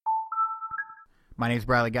My name's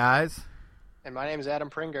Bradley Guys. And my name is Adam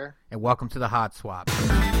Pringer. And welcome to the Hot Swap.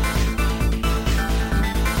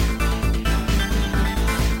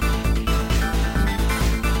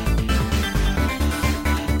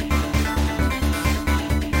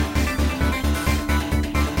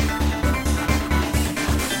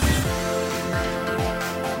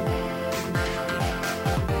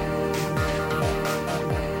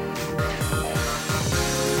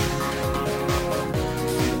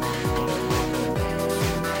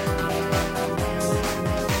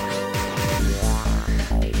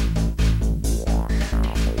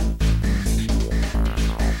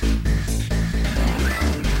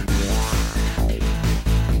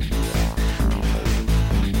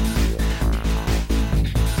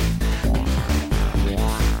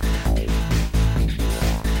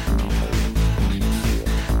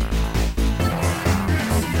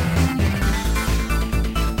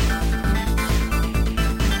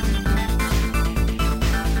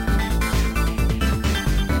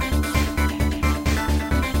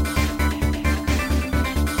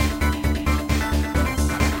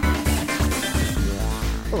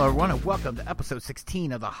 Hello, everyone, and welcome to episode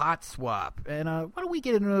 16 of the Hot Swap. And why don't we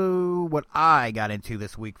get into what I got into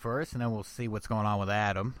this week first, and then we'll see what's going on with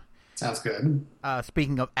Adam. Sounds good.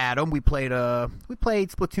 Speaking of Adam, we played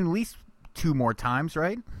Splatoon at least 2 more times,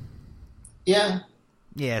 right? Yeah.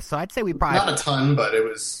 Yeah, so I'd say we probably... Not a ton, but it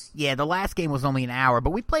was... Yeah, the last game was only an hour, but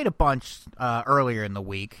we played a bunch earlier in the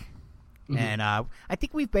week. Mm-hmm. And I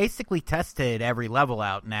think we've basically tested every level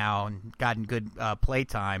out now and gotten good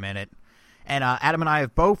playtime in it. And Adam and I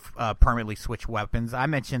have both permanently switched weapons. I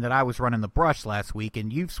mentioned that I was running the brush last week,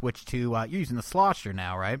 and you've switched to you're using the slosher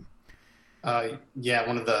now, right? Yeah,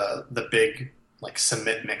 one of the big like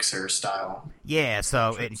cement mixer style. Yeah,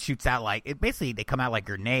 so it shoots out basically they come out like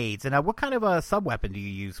grenades. And what kind of a sub weapon do you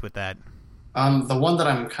use with that? The one that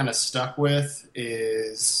I'm kind of stuck with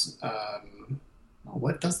is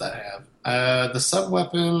what does that have? The sub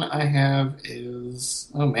weapon I have is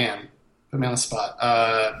put me on the spot.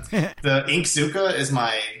 The Inkzooka is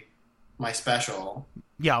my special.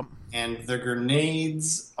 Yep. And the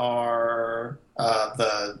grenades are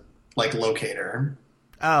the locator.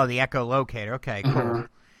 Oh, the Echo Locator. Okay, cool. Mm-hmm.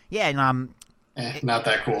 Yeah, and not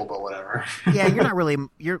that cool, but whatever. Yeah, you're not really.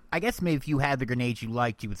 I guess maybe if you had the grenades you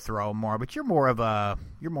liked, you would throw them more. But you're more of a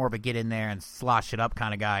get in there and slosh it up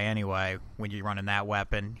kind of guy anyway. When you're running that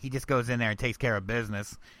weapon, he just goes in there and takes care of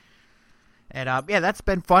business. And yeah, that's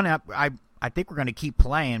been fun. I think we're going to keep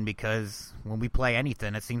playing because when we play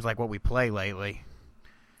anything, it seems like what we play lately.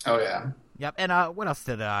 Oh yeah. Yep. And what else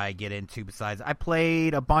did I get into besides? I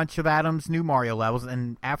played a bunch of Adam's new Mario levels,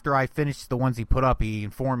 and after I finished the ones he put up, he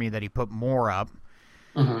informed me that he put more up.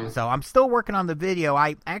 Mm-hmm. So I'm still working on the video.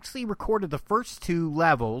 I actually recorded the first 2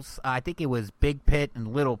 levels. I think it was Big Pit and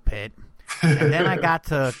Little Pit. And then I got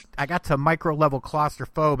to micro level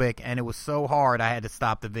claustrophobic, and it was so hard I had to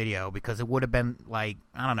stop the video because it would have been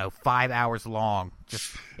 5 hours long.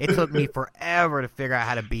 It took me forever to figure out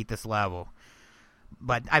how to beat this level.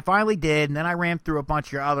 But I finally did, and then I ran through a bunch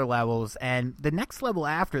of your other levels, and the next level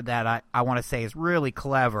after that I want to say is really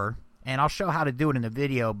clever, and I'll show how to do it in the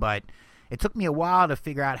video, but it took me a while to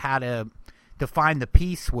figure out how to find the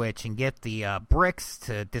P-switch and get the bricks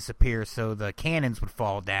to disappear so the cannons would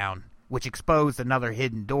fall down, which exposed another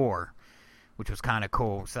hidden door, which was kind of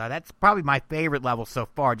cool. So that's probably my favorite level so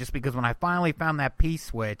far, just because when I finally found that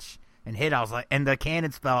P-switch and hit, I was like, and the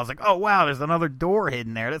cannons fell, I was like, oh, wow, there's another door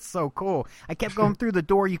hidden there. That's so cool. I kept going through the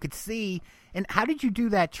door you could see. And how did you do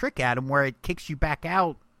that trick, Adam, where it kicks you back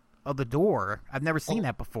out of the door? I've never seen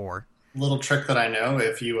that before. Little trick that I know,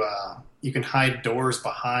 if you can hide doors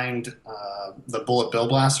behind the bullet bill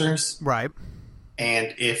blasters. Right.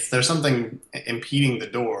 And if there's something impeding the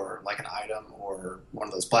door, like an item or one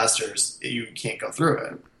of those blasters, you can't go through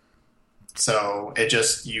it. So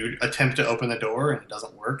you attempt to open the door and it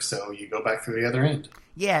doesn't work, so you go back through the other end.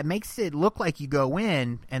 Yeah, it makes it look like you go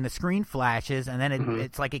in and the screen flashes, and then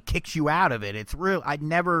it's like it kicks you out of it. It's real. I'd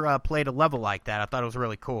never played a level like that. I thought it was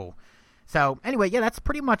really cool. So anyway, yeah, that's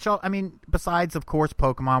pretty much all. I mean, besides, of course,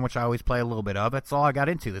 Pokemon, which I always play a little bit of, that's all I got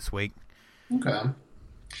into this week. Okay.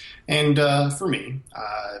 And for me,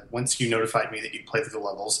 once you notified me that you played through the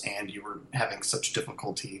levels and you were having such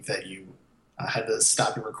difficulty that you had to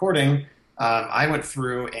stop your recording, I went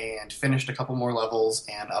through and finished a couple more levels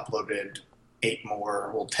and uploaded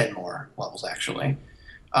 10 more levels actually,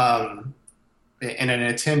 in an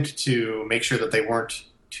attempt to make sure that they weren't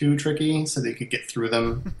too tricky so that you could get through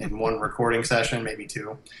them in one recording session, maybe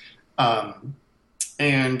 2.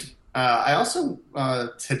 And I also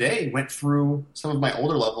today went through some of my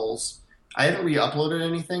older levels. I haven't re-uploaded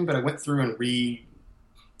anything, but I went through and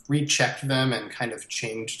rechecked them and kind of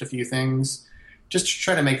changed a few things just to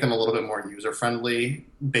try to make them a little bit more user-friendly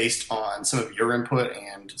based on some of your input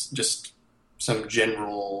and just some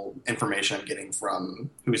general information I'm getting from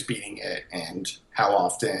who's beating it and how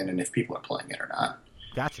often and if people are playing it or not.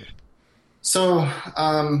 Gotcha. So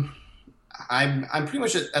I'm pretty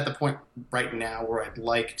much at the point right now where I'd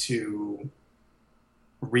like to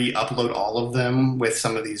re-upload all of them with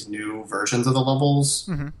some of these new versions of the levels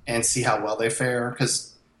and see how well they fare.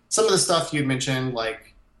 Because some of the stuff you mentioned,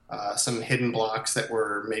 like some hidden blocks that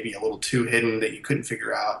were maybe a little too hidden that you couldn't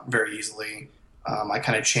figure out very easily, I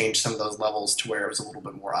kind of changed some of those levels to where it was a little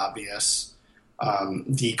bit more obvious.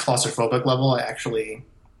 The claustrophobic level, I actually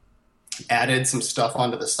added some stuff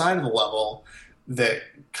onto the side of the level that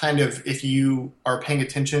kind of, if you are paying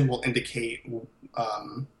attention, will indicate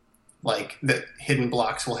like that hidden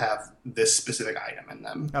blocks will have this specific item in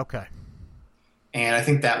them. Okay. And I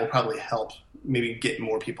think that will probably help maybe get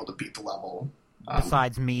more people to beat the level.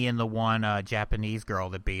 Besides me and the one Japanese girl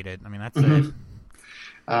that beat it. I mean, that's it.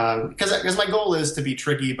 Because my goal is to be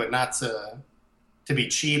tricky, but not to be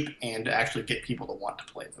cheap and to actually get people to want to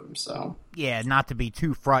play them. So yeah, not to be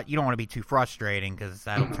too you don't want to be too frustrating because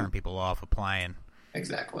that'll turn people off of playing.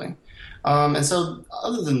 Exactly. And so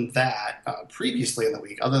other than that, previously in the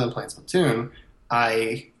week, other than playing Splatoon,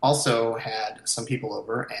 I also had some people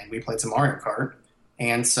over and we played some Mario Kart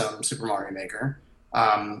and some Super Mario Maker.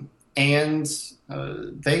 And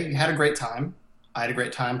they had a great time. I had a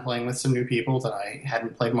great time playing with some new people that I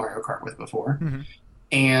hadn't played Mario Kart with before.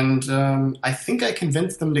 And I think I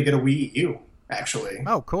convinced them to get a Wii U, actually.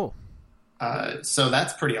 Oh, cool. So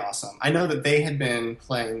that's pretty awesome. I know that they had been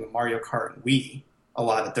playing Mario Kart Wii a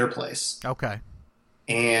lot at their place. Okay.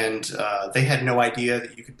 And they had no idea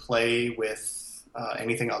that you could play with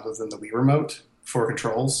anything other than the Wii Remote for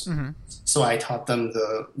controls. So I taught them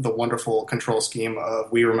the wonderful control scheme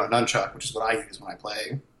of Wii Remote Nunchuck, which is what I use when I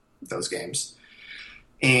play those games.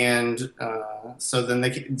 And so then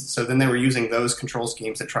they were using those control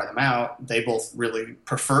schemes to try them out. They both really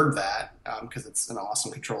preferred that because it's an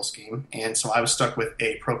awesome control scheme. And so I was stuck with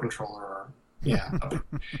a Pro Controller,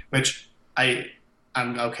 which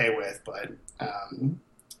I'm okay with, but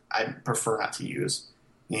I prefer not to use.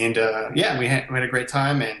 And we had a great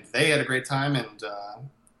time, and they had a great time, and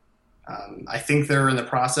I think they're in the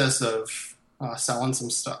process of selling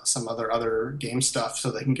some other game stuff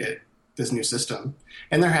so they can get this new system.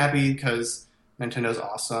 And they're happy because Nintendo's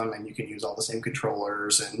awesome, and you can use all the same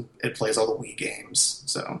controllers, and it plays all the Wii games.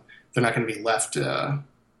 So they're not going to be left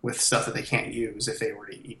with stuff that they can't use if they were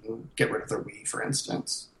to even get rid of their Wii, for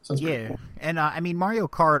instance. So yeah, cool. And I mean, Mario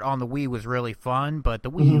Kart on the Wii was really fun, but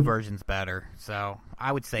the Wii U version's better. So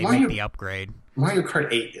I would say make the upgrade. Mario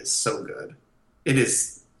Kart 8 is so good. It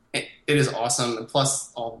is awesome, and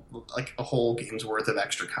plus like a whole game's worth of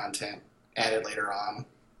extra content added later on.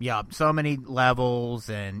 Yeah, so many levels,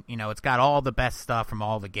 and it's got all the best stuff from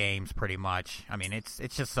all the games, pretty much. I mean, it's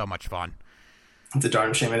just so much fun. It's a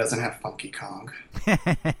darn shame it doesn't have Funky Kong. I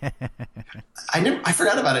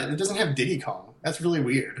forgot about it. It doesn't have Diddy Kong. That's really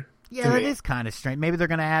weird. Yeah, that is kind of strange. Maybe they're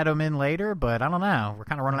going to add him in later, but I don't know. We're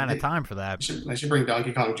kind of running out of time for that. They should bring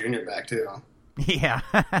Donkey Kong Jr. back, too. Yeah.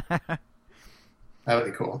 That would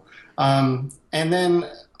be cool. And then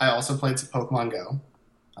I also played some Pokemon Go.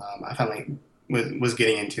 I finally was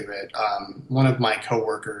getting into it. One of my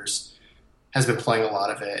coworkers has been playing a lot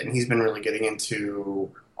of it, and he's been really getting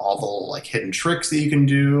into all the hidden tricks that you can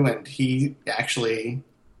do. And he actually,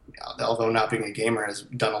 although not being a gamer, has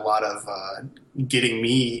done a lot of getting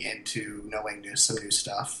me into knowing some new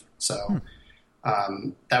stuff. So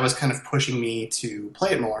that was kind of pushing me to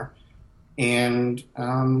play it more. And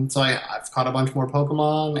so I've caught a bunch more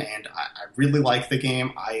Pokemon, and I really like the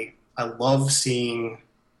game. I love seeing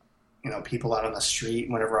people out on the street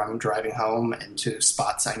whenever I'm driving home and to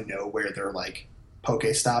spots I know where they're like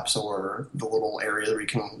Pokestops or the little area where you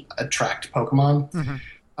can attract Pokemon.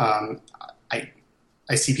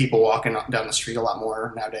 I see people walking down the street a lot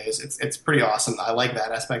more nowadays. It's pretty awesome. I like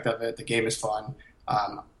that aspect of it. The game is fun.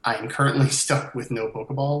 I am currently stuck with no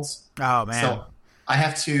Pokeballs. Oh man!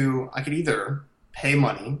 So I could either pay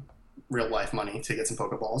money, real life money, to get some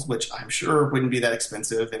Pokeballs, which I'm sure wouldn't be that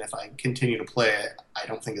expensive, and if I continue to play it, I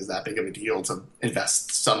don't think is that big of a deal to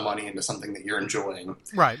invest some money into something that you're enjoying.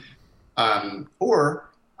 Right. Or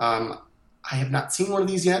I have not seen one of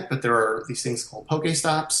these yet, but there are these things called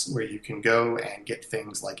Pokestops where you can go and get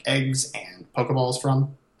things like eggs and Pokeballs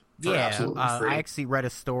from. Yeah, I actually read a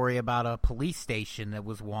story about a police station that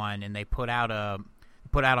was one, and they put out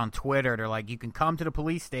on Twitter, they're like, you can come to the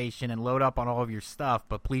police station and load up on all of your stuff,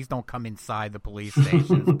 but please don't come inside the police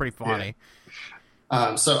station. It's pretty funny.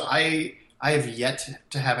 Yeah. So I I have yet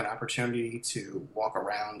to have an opportunity to walk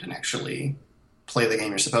around and actually play the game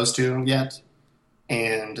you're supposed to yet,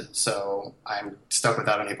 and so I'm stuck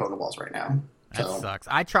without any Pokeballs right now. That sucks.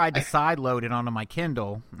 I tried to sideload it onto my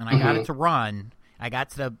Kindle, and I got it to run. I got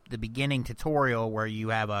to the beginning tutorial where you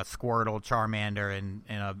have a Squirtle, Charmander, and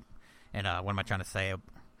what am I trying to say?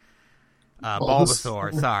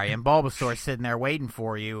 Bulbasaur. Sorry, and Bulbasaur sitting there waiting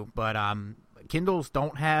for you. But Kindles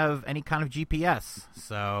don't have any kind of GPS,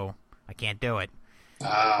 so I can't do it.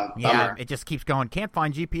 Bummer. It just keeps going. Can't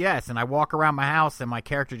find GPS, and I walk around my house, and my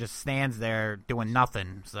character just stands there doing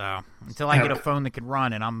nothing. So until I get a phone that can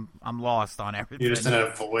run, and I'm lost on everything. You're just in a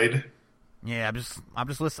void. Yeah, I'm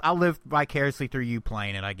just listening. I'll live vicariously through you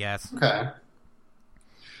playing it, I guess. Okay.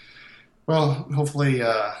 Well, hopefully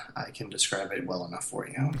I can describe it well enough for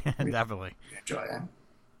you. Definitely. Enjoy it.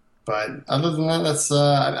 But other than that, that's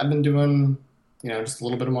I've been doing, just a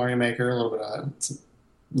little bit of Mario Maker, a little bit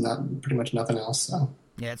of pretty much nothing else. So.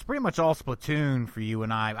 Yeah, it's pretty much all Splatoon for you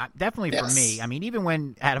and I. Definitely for me. I mean, even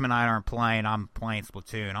when Adam and I aren't playing, I'm playing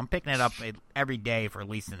Splatoon. I'm picking it up every day for at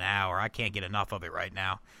least an hour. I can't get enough of it right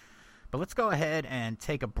now. But let's go ahead and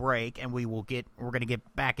take a break, and we're going to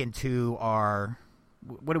get back into our,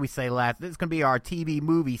 what did we say last? This is going to be our TV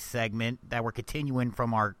movie segment that we're continuing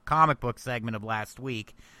from our comic book segment of last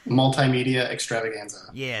week. Multimedia extravaganza.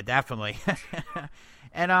 Yeah, definitely.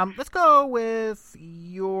 And let's go with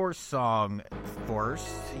your song first.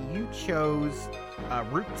 You chose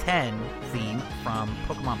Route 10 theme from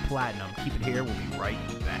Pokemon Platinum. Keep it here. We'll be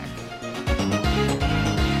right back.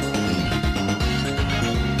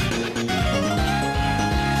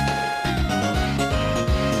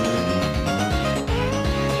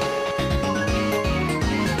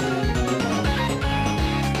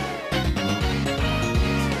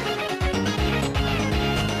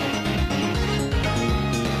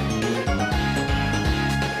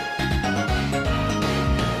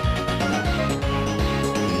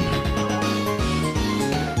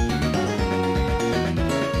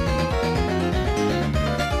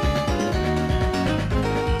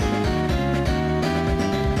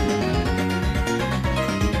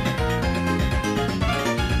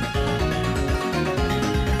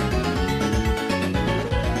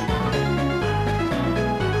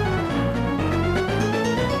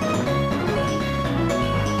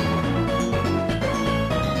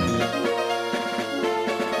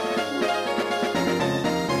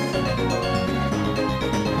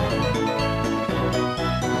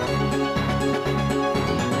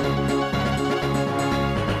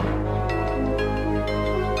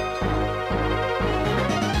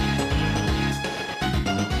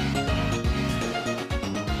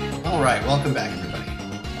 All right, welcome back,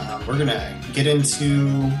 everybody. We're going to get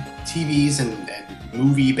into TVs and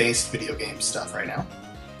movie-based video game stuff right now.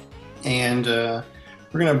 And we're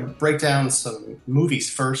going to break down some movies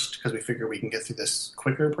first, because we figure we can get through this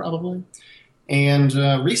quicker, probably. And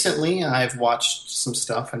recently, I've watched some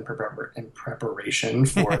stuff in preparation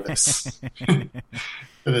for this,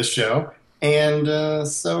 for this show. And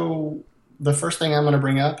so the first thing I'm going to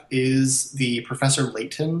bring up is the Professor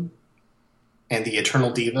Layton and the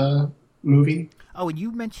Eternal Diva movie. Oh, and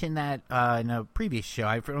you mentioned that in a previous show.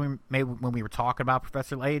 Maybe when we were talking about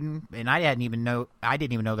Professor Layton, and I didn't even know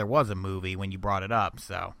there was a movie when you brought it up.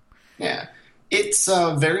 So yeah, it's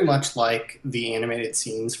very much like the animated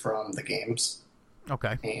scenes from the games.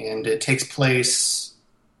 Okay, and it takes place,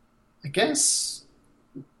 I guess,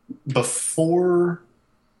 before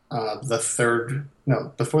the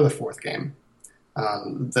fourth game.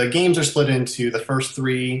 The games are split into the first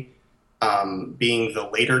three being the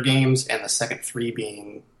later games, and the second three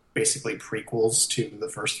being basically prequels to the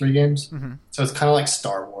first three games. Mm-hmm. So it's kind of like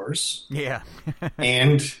Star Wars. Yeah.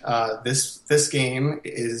 And this game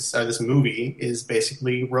is this movie is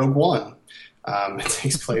basically Rogue One. It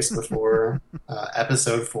takes place before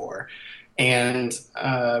Episode 4, and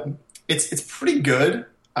it's pretty good.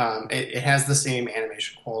 It has the same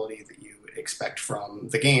animation quality that you would expect from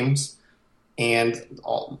the games. And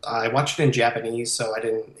I watched it in Japanese, so I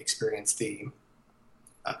didn't experience the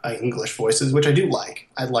English voices, which I do like.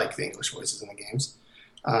 I like the English voices in the games.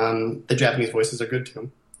 The Japanese voices are good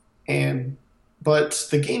too. But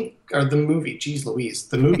the game or the movie, geez Louise,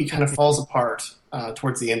 the movie kind of falls apart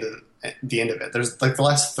towards the end of it. There's like the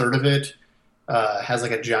last third of it has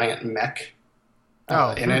like a giant mech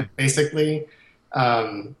in it, basically,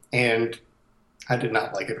 and I did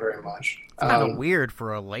not like it very much. It's kind of weird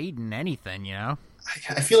for a Layton anything, you know?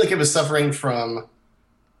 I feel like it was suffering from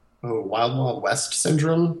Wild Wild West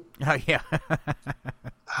syndrome. Oh, yeah.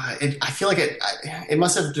 I feel like it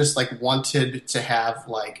must have just like wanted to have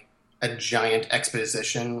like a giant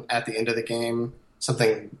exposition at the end of the game,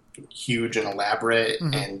 something huge and elaborate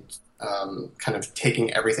and kind of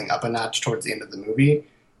taking everything up a notch towards the end of the movie.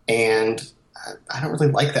 And I don't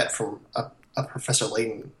really like that from a Professor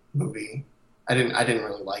Layton movie. I didn't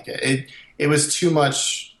really like it. It was too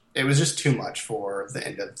much. It was just too much for the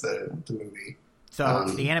end of the movie. So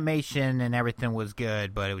the animation and everything was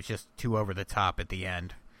good, but it was just too over the top at the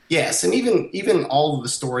end. Yes, and even all of the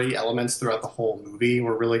story elements throughout the whole movie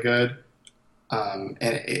were really good.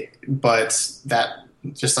 But that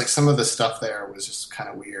just like some of the stuff there was just kind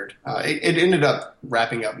of weird. It ended up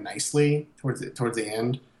wrapping up nicely towards the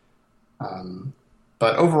end.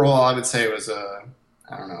 But overall, I would say it was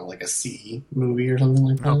like a C movie or something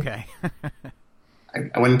like that. Okay.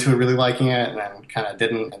 I went into it really liking it, and then kind of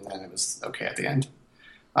didn't, and then it was okay at the end.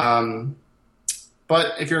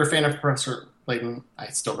 But if you're a fan of Professor Layton, I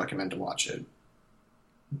still recommend to watch it.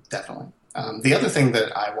 Definitely. The other thing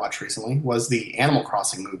that I watched recently was the Animal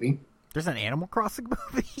Crossing movie. There's an Animal Crossing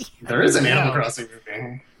movie? There is an Animal Crossing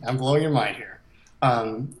movie. I'm blowing your mind here.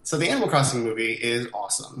 So the Animal Crossing movie is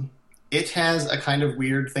awesome. It has a kind of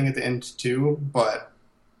weird thing at the end too, but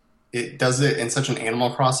it does it in such an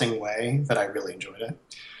Animal Crossing way that I really enjoyed it.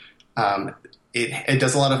 It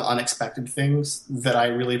does a lot of unexpected things that I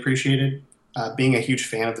really appreciated. Being a huge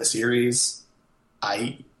fan of the series,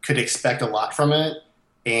 I could expect a lot from it,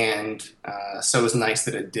 and so it was nice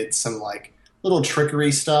that it did some like little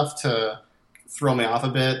trickery stuff to throw me off a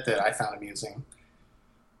bit that I found amusing.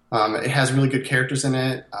 It has really good characters in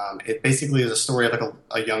it. It basically is a story of like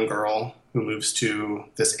a young girl who moves to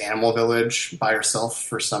this animal village by herself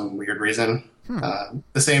for some weird reason.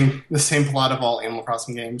 The same plot of all Animal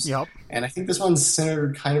Crossing games. Yep. And I think this one's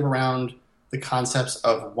centered kind of around the concepts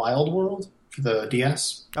of Wild World for the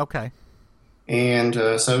DS. Okay. And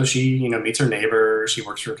so she, meets her neighbor. She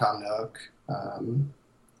works for Tom Nook.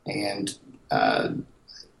 And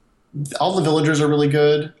all the villagers are really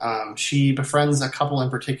good. She befriends a couple in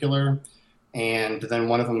particular, and then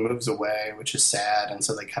one of them moves away, which is sad. And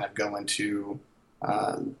so they kind of go into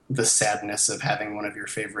the sadness of having one of your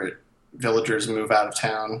favorite villagers move out of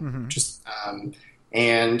town.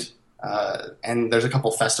 And there's a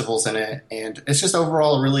couple festivals in it, and it's just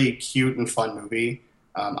overall a really cute and fun movie.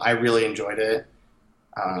 I really enjoyed it.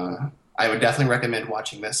 I would definitely recommend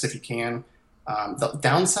watching this if you can. The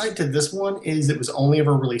downside to this one is it was only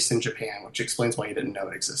ever released in Japan, which explains why you didn't know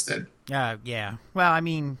it existed. Yeah. Well, I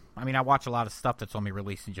mean, I watch a lot of stuff that's only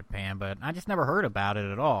released in Japan, but I just never heard about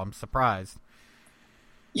it at all. I'm surprised.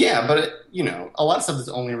 Yeah, but a lot of stuff that's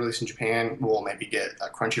only released in Japan will maybe get a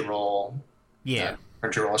Crunchyroll. Yeah.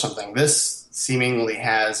 Crunchyroll or something. This seemingly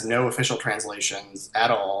has no official translations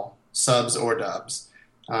at all, subs or dubs.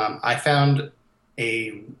 I found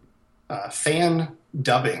a fan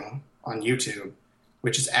dubbing on YouTube,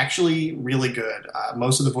 which is actually really good.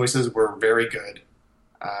 Most of the voices were very good.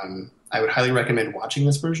 I would highly recommend watching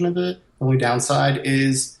this version of it. The only downside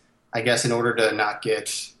is, I guess, in order to not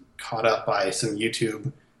get caught up by some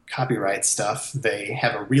YouTube copyright stuff, they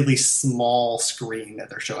have a really small screen that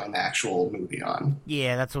they're showing the actual movie on.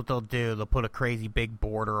 Yeah, that's what they'll do. They'll put a crazy big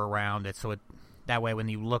border around it, so that way when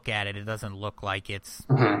you look at it, it doesn't look like it's...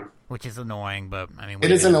 Which is annoying, but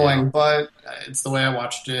it is annoying, but it's the way I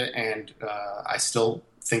watched it, and I still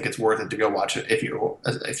think it's worth it to go watch it. If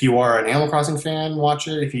you are an Animal Crossing fan, watch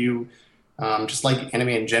it. If you just like anime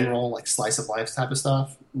in general, like slice of life type of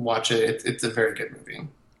stuff, watch it. It's a very good movie.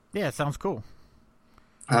 Yeah, it sounds cool.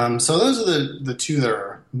 So those are the two that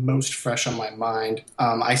are most fresh on my mind.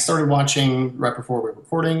 I started watching right before we were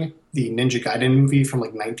recording the Ninja Gaiden movie from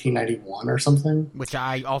like 1991 or something. Which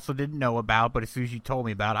I also didn't know about, but as soon as you told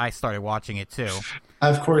me about it, I started watching it too.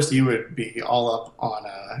 Of course, you would be all up on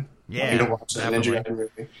wanting to watch the Ninja Gaiden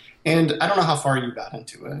movie. And I don't know how far you got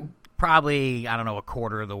into it. Probably, a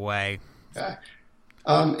quarter of the way. Okay.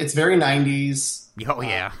 It's very 90s. Oh,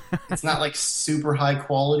 yeah. It's not like super high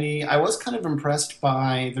quality. I was kind of impressed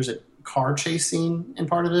by, there's a car chase scene in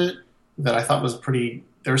part of it that I thought was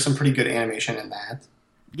there was some pretty good animation in that.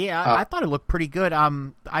 Yeah, I thought it looked pretty good.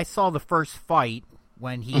 I saw the first fight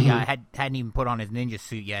when he hadn't even put on his ninja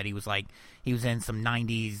suit yet. He was in some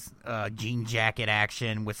 90s jean jacket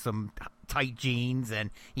action with some tight jeans,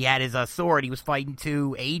 and he had his sword. He was fighting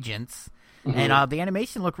two agents, and the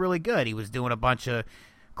animation looked really good. He was doing a bunch of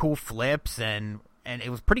cool flips, and it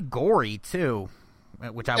was pretty gory too,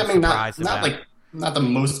 which I was surprised about. Not the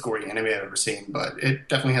most gory anime I've ever seen, but it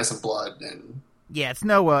definitely has some blood and. Yeah, it's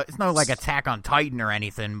no like Attack on Titan or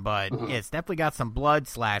anything, but it's definitely got some blood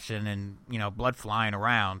slashing and blood flying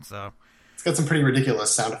around. So it's got some pretty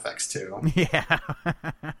ridiculous sound effects too. Yeah.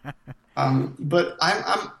 But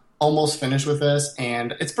I'm almost finished with this,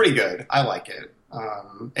 and it's pretty good. I like it.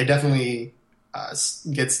 It definitely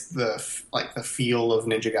gets the feel of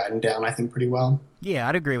Ninja Gaiden down, I think, pretty well. Yeah,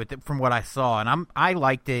 I'd agree with it from what I saw, and I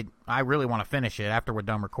liked it. I really want to finish it. After we're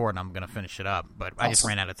done recording, I'm going to finish it up, but awesome. I just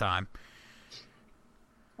ran out of time.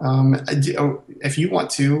 If you want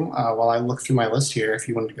to, while I look through my list here, if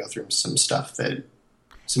you wanted to go through some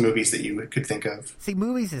movies that you could think of. See,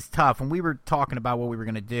 movies is tough. When we were talking about what we were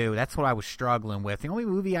going to do, that's what I was struggling with. The only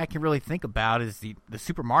movie I can really think about is the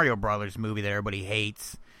Super Mario Brothers movie that everybody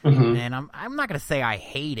hates. Mm-hmm. And I'm not going to say I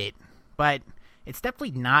hate it, but it's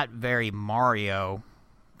definitely not very Mario,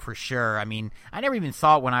 for sure. I mean, I never even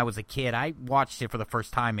saw it when I was a kid. I watched it for the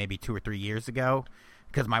first time maybe 2 or 3 years ago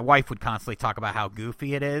because my wife would constantly talk about how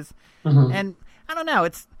goofy it is. Mm-hmm. And I don't know,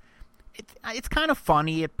 it's kind of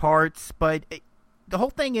funny at parts, but the whole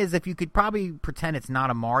thing is if you could probably pretend it's not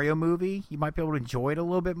a Mario movie, you might be able to enjoy it a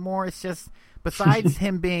little bit more. It's just, besides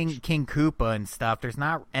him being King Koopa and stuff, there's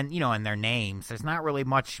not, and and their names, there's not really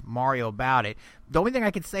much Mario about it. The only thing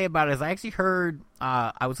I could say about it is I actually heard,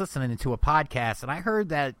 I was listening to a podcast, and I heard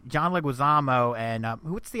that John Leguizamo and,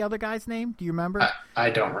 what's the other guy's name? Do you remember? I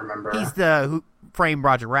don't remember. He's the who framed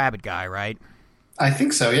Roger Rabbit guy, right? I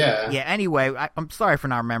think so, yeah. Yeah, anyway, I'm sorry for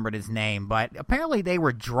not remembering his name, but apparently they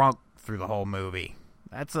were drunk through the whole movie.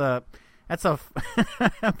 That's a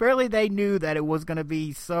apparently they knew that it was going to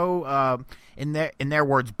be so in their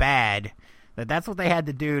words bad that's what they had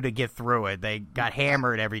to do to get through it. They got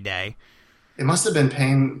hammered every day. It must have been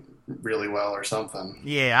paying really well or something.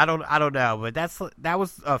 Yeah, I don't know, but that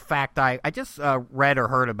was a fact I just read or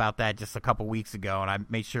heard about that just a couple weeks ago, and I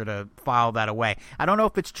made sure to file that away. I don't know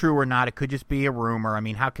if it's true or not. It could just be a rumor. I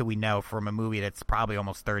mean, how could we know from a movie that's probably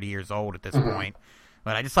almost 30 years old at this point?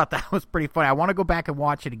 But I just thought that was pretty funny. I want to go back and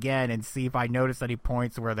watch it again and see if I notice any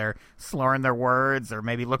points where they're slurring their words or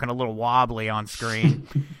maybe looking a little wobbly on screen.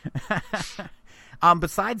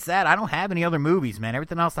 Besides that, I don't have any other movies, man.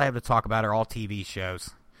 Everything else I have to talk about are all TV shows.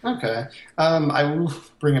 Okay. I will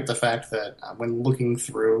bring up the fact that when looking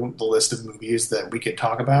through the list of movies that we could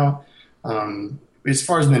talk about, as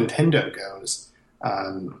far as Nintendo goes,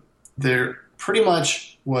 there pretty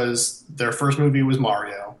much was their first movie was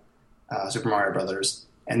Mario. Super Mario Brothers.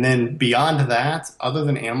 And then beyond that, other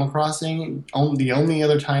than Animal Crossing, the only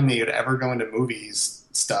other time they would ever go into movies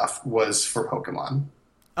stuff was for Pokemon.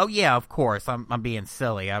 Oh, yeah, of course. I'm being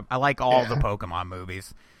silly. I like all the Pokemon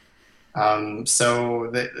movies.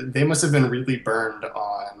 So they must have been really burned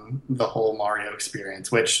on the whole Mario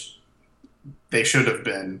experience, which they should have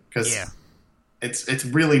been, because it's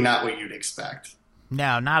really not what you'd expect.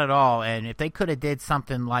 No, not at all. And if they could have did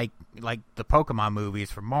something like the Pokemon movies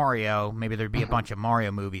for Mario, maybe there'd be a bunch of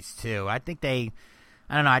Mario movies too. I don't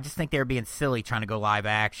know. I just think they were being silly trying to go live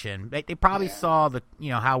action. They probably saw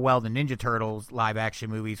how well the Ninja Turtles live action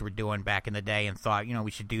movies were doing back in the day and thought,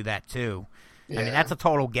 we should do that too. Yeah. I mean, that's a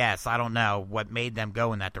total guess. I don't know what made them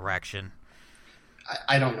go in that direction.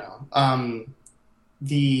 I don't know.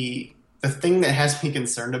 The thing that has me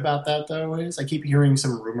concerned about that though is I keep hearing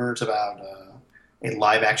some rumors about a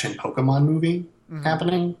live action Pokemon movie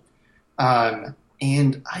happening.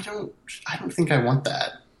 And I don't think I want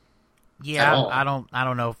that. Yeah, I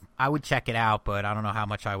don't know if I would check it out, but I don't know how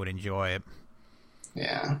much I would enjoy it.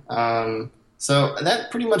 Yeah. So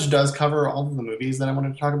that pretty much does cover all of the movies that I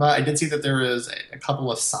wanted to talk about. I did see that there is a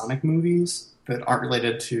couple of Sonic movies that aren't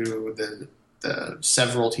related to the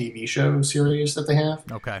several TV show series that they have.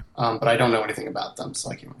 Okay. But I don't know anything about them,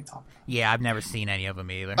 so I can't really talk about them. Yeah, I've never seen any of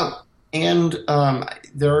them either. Oh. And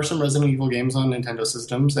there are some Resident Evil games on Nintendo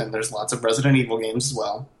systems, and there's lots of Resident Evil games as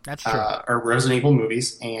well. That's true. Or Resident Evil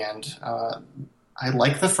movies, and I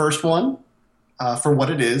like the first one for what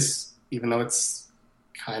it is, even though it's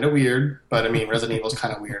kind of weird. But I mean, Resident Evil is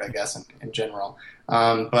kind of weird, I guess, in general.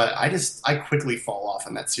 But I quickly fall off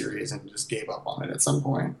in that series and just gave up on it at some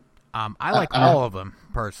point. I like all of them,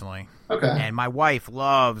 personally. Okay. And my wife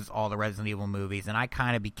loves all the Resident Evil movies, and I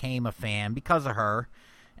kind of became a fan because of her.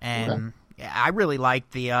 And I really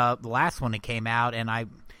liked the last one that came out, and I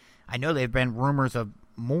know there have been rumors of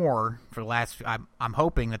more for the last. I'm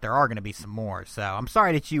hoping that there are going to be some more. So I'm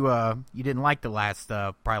sorry that you didn't like the last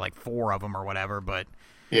probably like 4 of them or whatever. But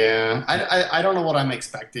yeah, I don't know what I'm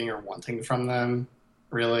expecting or wanting from them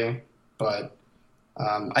really, but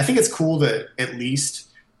I think it's cool that at least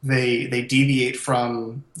they deviate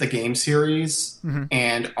from the game series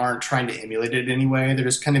and aren't trying to emulate it in any way. They're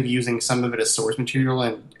just kind of using some of it as source material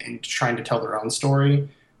and trying to tell their own story,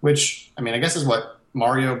 which, I mean, I guess is what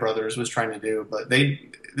Mario Brothers was trying to do, but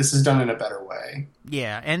this is done in a better way.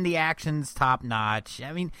 Yeah, and the action's top notch.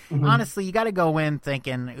 I mean, honestly, you got to go in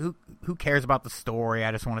thinking, who cares about the story?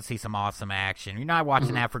 I just want to see some awesome action. You're not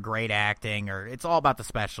watching that for great acting, or it's all about the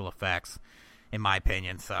special effects, in my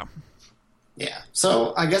opinion, so... Yeah.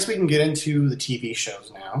 So I guess we can get into the TV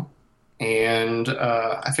shows now. And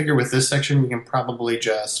I figure with this section, we can probably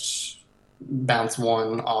just bounce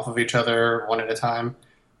one off of each other one at a time.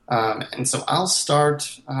 And so I'll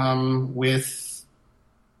start with,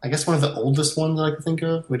 I guess, one of the oldest ones I can think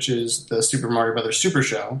of, which is the Super Mario Brothers Super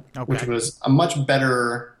Show, which was a much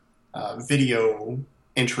better video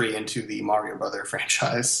entry into the Mario Brother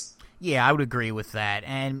franchise. Yeah, I would agree with that.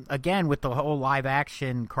 And again, with the whole live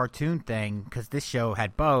action cartoon thing, because this show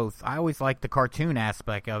had both, I always liked the cartoon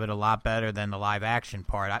aspect of it a lot better than the live action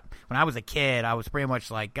part. When I was a kid, I was pretty much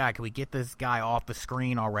like, God, can we get this guy off the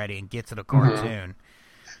screen already and get to the cartoon?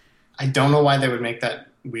 I don't know why they would make that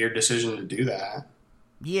weird decision to do that.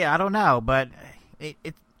 Yeah, I don't know, but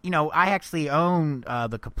it I actually own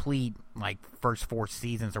the complete, like, first 4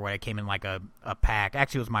 seasons or what. It came in, like, a pack.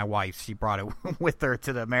 Actually, it was my wife. She brought it with her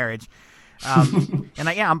to the marriage. And,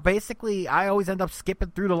 I always end up skipping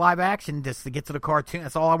through the live action just to get to the cartoon.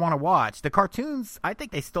 That's all I want to watch. The cartoons, I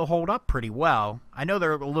think they still hold up pretty well. I know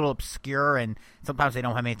they're a little obscure, and sometimes they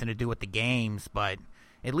don't have anything to do with the games, but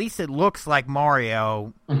at least it looks like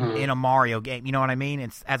Mario in a Mario game. You know what I mean?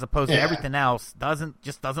 It's as opposed to everything else doesn't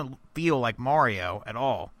feel like Mario at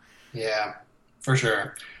all. Yeah, for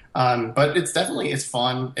sure. But it's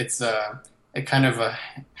fun. It kind of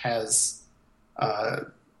has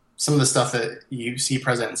some of the stuff that you see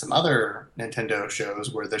present in some other Nintendo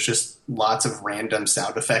shows where there's just lots of random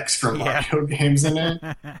sound effects from Mario games in it.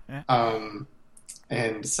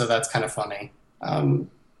 And so that's kind of funny.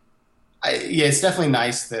 It's definitely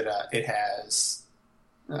nice that it has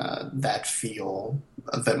that feel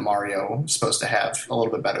that Mario is supposed to have a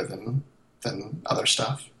little bit better than other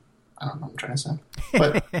stuff. I don't know what I'm trying to say.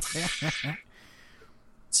 But,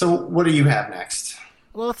 so what do you have next?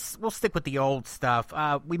 Well, we'll stick with the old stuff.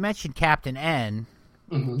 We mentioned Captain N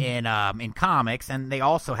in comics, and they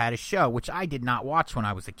also had a show, which I did not watch when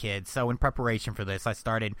I was a kid. So in preparation for this, I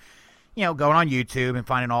started going on YouTube and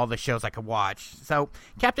finding all the shows I could watch. So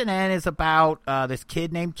Captain N is about this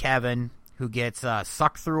kid named Kevin who gets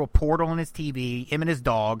sucked through a portal in his TV, him and his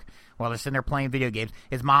dog, while they're sitting there playing video games.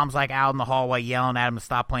 His mom's like out in the hallway yelling at him to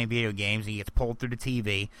stop playing video games. He gets pulled through the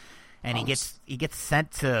TV, and he gets sent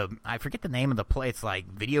to, I forget the name of the place. It's like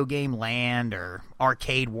Video Game Land or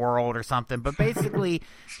Arcade World or something. But basically,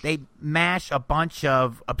 they mash a bunch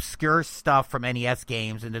of obscure stuff from NES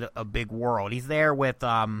games into a big world. He's there with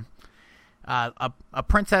a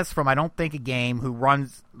princess from I don't think a game who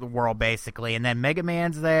runs the world basically, and then Mega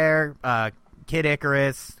Man's there, Kid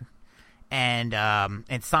Icarus, and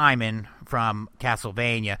Simon from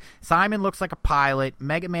Castlevania. Simon looks like a pilot.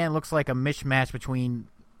 Mega Man looks like a mishmash between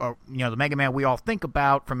the Mega Man we all think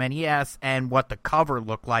about from NES and what the cover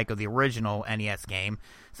looked like of the original NES game.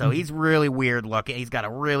 So he's really weird looking. He's got a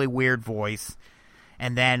really weird voice.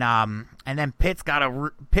 And then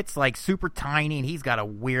Pitt's like super tiny, and he's got a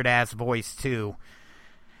weird ass voice too.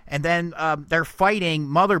 And then they're fighting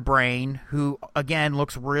Mother Brain, who again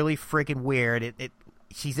looks really freaking weird.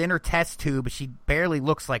 She's in her test tube, but she barely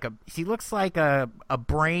looks like a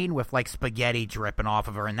brain with like spaghetti dripping off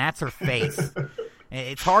of her, and that's her face.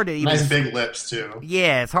 It's hard to even nice big lips too.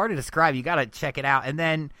 Yeah, it's hard to describe. You got to check it out. And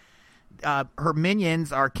then her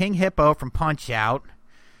minions are King Hippo from Punch Out.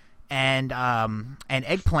 And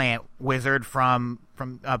Eggplant Wizard from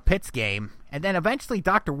Pitt's game. And then eventually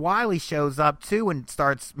Dr. Wily shows up too and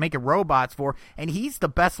starts making robots and he's the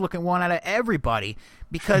best looking one out of everybody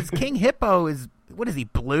because King Hippo is, what is he,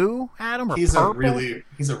 blue, Adam, or purple?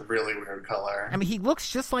 He's a really weird color. I mean, he looks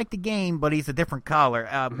just like the game, but he's a different color.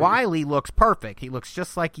 Wily looks perfect. He looks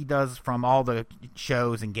just like he does from all the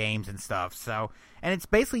shows and games and stuff. So, and it's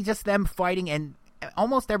basically just them fighting, and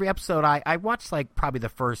almost every episode, I watched like probably the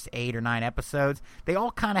first 8 or 9 episodes. They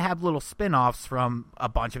all kind of have little spin-offs from a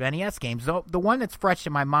bunch of NES games. The one that's fresh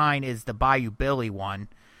in my mind is the Bayou Billy one,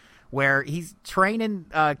 where he's training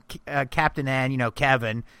Captain N,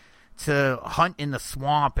 Kevin, to hunt in the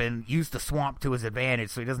swamp and use the swamp to his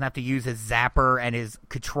advantage, so he doesn't have to use his zapper and his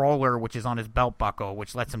controller, which is on his belt buckle,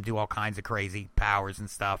 which lets him do all kinds of crazy powers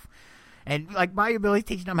and stuff. And like Bayou Billy's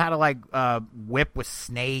teaching them how to like whip with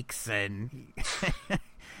snakes and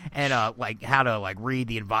and like how to like read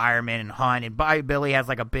the environment and hunt. And Bayou Billy has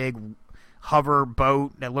like a big hover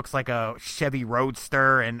boat that looks like a Chevy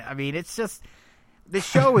Roadster. And I mean, it's just, the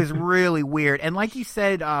show is really weird. And like you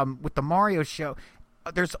said, with the Mario show,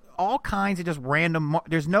 there's all kinds of just random.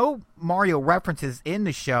 There's no Mario references in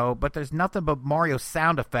the show, but there's nothing but Mario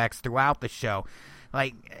sound effects throughout the show.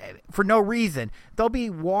 Like, for no reason. They'll be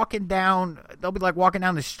walking down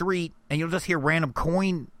the street, and you'll just hear random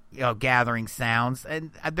coin gathering sounds,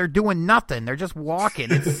 and they're doing nothing. They're just walking.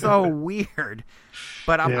 It's so weird.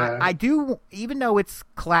 But I do, even though it's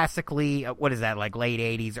classically, what is that, like late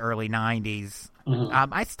 80s, early 90s,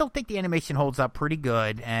 I still think the animation holds up pretty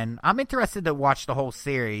good, and I'm interested to watch the whole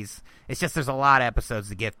series. It's just there's a lot of episodes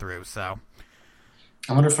to get through, so.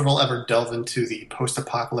 I wonder if it'll ever delve into the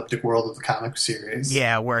post-apocalyptic world of the comic series.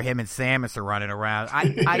 Yeah, where him and Samus are running around.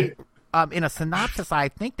 I in a synopsis, I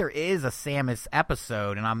think there is a Samus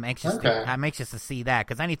episode, and I'm anxious to see that,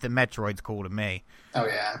 because anything Metroid's cool to me. Oh,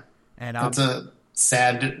 yeah. And it's a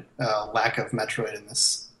sad lack of Metroid in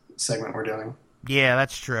this segment we're doing. Yeah,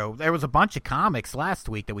 that's true. There was a bunch of comics last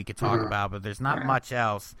week that we could talk about, but there's not much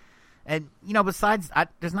else. And, besides,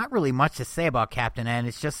 there's not really much to say about Captain N.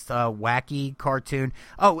 It's just a wacky cartoon.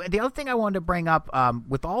 Oh, the other thing I wanted to bring up,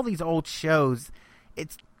 with all these old shows,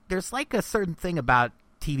 there's like a certain thing about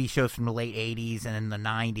TV shows from the late 80s and in the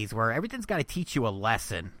 90s where everything's got to teach you a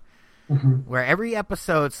lesson. Where every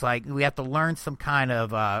episode's like we have to learn some kind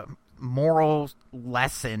of moral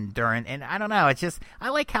lesson during, and I don't know, it's just, I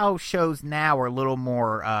like how shows now are a little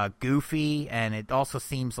more goofy, and it also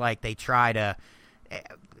seems like they try to,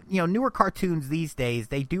 newer cartoons these days,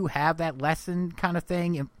 they do have that lesson kind of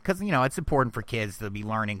thing, because, it's important for kids to be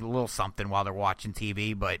learning a little something while they're watching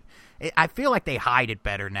TV, but I feel like they hide it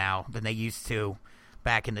better now than they used to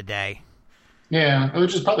back in the day. Yeah,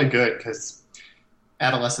 which is probably good, because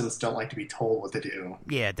adolescents don't like to be told what to do.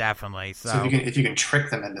 Yeah, definitely. So if you can trick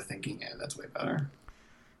them into thinking it, that's way better.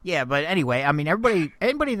 Yeah, but anyway, I mean,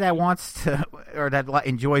 anybody that wants to or that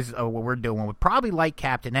enjoys what we're doing would probably like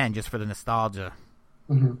Captain N just for the nostalgia.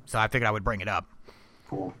 So I figured I would bring it up.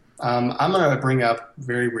 Cool. I'm going to bring up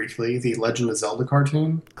very briefly the Legend of Zelda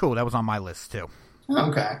cartoon. Cool, that was on my list too. Oh,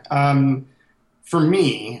 okay. For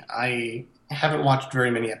me, I haven't watched very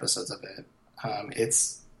many episodes of it.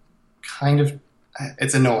 It's kind of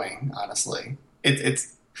it's annoying, honestly.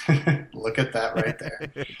 It's look at that right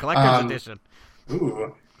there. Collector's edition.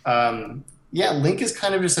 Ooh. Yeah, Link is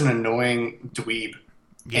kind of just an annoying dweeb.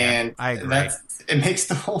 Yeah, and I agree. It makes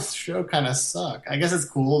the whole show kind of suck. I guess it's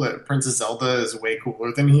cool that Princess Zelda is way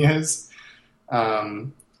cooler than he is,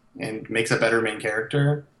 and makes a better main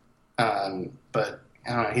character. But I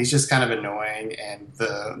don't know, he's just kind of annoying, and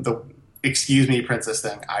the excuse me, princess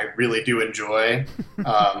thing I really do enjoy.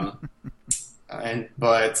 But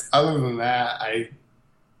other than that, I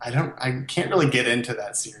can't really get into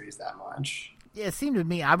that series that much. Yeah, it seemed to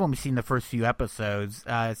me, I've only seen the first few episodes.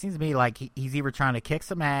 It seems to me like he's either trying to kick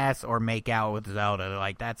some ass or make out with Zelda.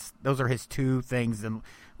 Like those are his two things, and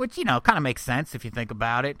which kind of makes sense if you think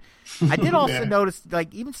about it. I did also notice,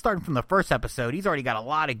 like even starting from the first episode, he's already got a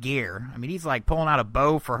lot of gear. I mean, he's like pulling out a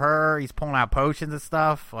bow for her. He's pulling out potions and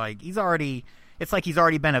stuff. Like it's like he's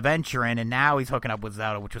already been adventuring, and now he's hooking up with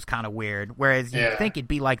Zelda, which was kind of weird. Whereas you'd think it'd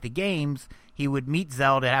be like the games, he would meet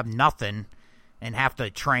Zelda, have nothing, and have to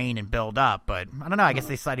train and build up. But I don't know, I guess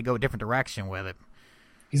they decided to go a different direction with it.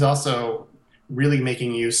 He's also really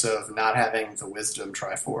making use of not having the Wisdom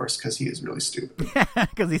Triforce, because he is really stupid.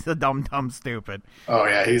 Because he's a dumb stupid. Oh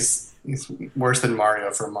yeah, he's worse than Mario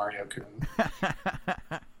for Mario-kun.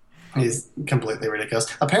 He's completely ridiculous.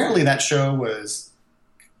 Apparently that show was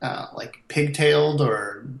like pigtailed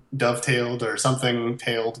or dovetailed or something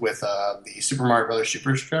tailed with the Super Mario Brothers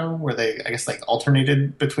Super Show, where they, I guess, like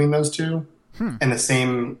alternated between those two in the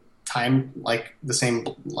same time,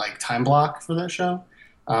 time block for that show.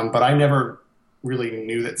 But I never really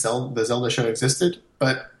knew that the Zelda show existed.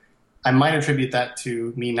 But I might attribute that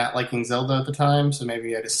to me not liking Zelda at the time, so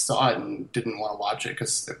maybe I just saw it and didn't want to watch it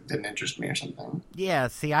because it didn't interest me or something. Yeah,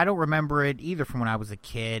 see, I don't remember it either from when I was a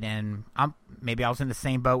kid, and maybe I was in the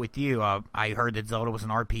same boat with you. I heard that Zelda was an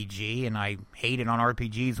RPG, and I hated on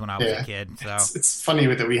RPGs when I was a kid. So it's funny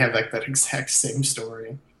that we have like that exact same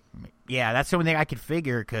story. Yeah, that's the only thing I could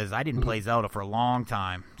figure, because I didn't play Zelda for a long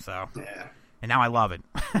time. So and now I love it.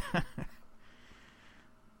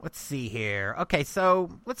 Let's see here. Okay, so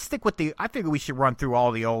let's stick with I figure we should run through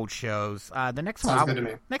all the old shows. The next one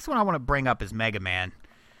I want to bring up is Mega Man,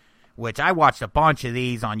 which I watched a bunch of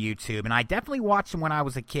these on YouTube, and I definitely watched them when I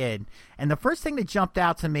was a kid. And the first thing that jumped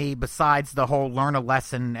out to me, besides the whole learn a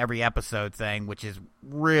lesson every episode thing, which is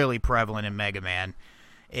really prevalent in Mega Man,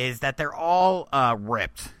 is that they're all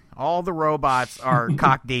ripped. All the robots are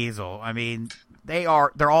cock diesel. I mean, they're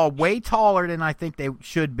all way taller than I think they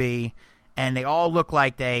should be. And they all look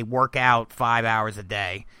like they work out 5 hours a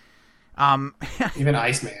day. Even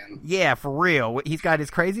Iceman. Yeah, for real. He's got his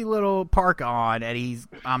crazy little parka on, and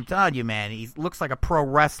I'm telling you, man, he looks like a pro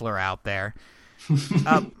wrestler out there.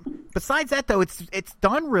 Besides that, though, it's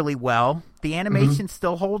done really well. The animation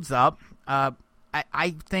still holds up.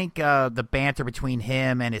 I think the banter between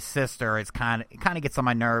him and his sister is kind of gets on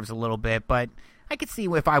my nerves a little bit, but I could see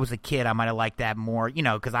if I was a kid, I might have liked that more,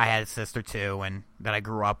 because I had a sister too, and that I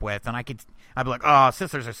grew up with, and I'd be like, oh,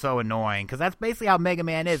 sisters are so annoying, because that's basically how Mega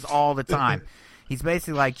Man is all the time. He's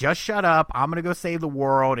basically like, just shut up, I'm gonna go save the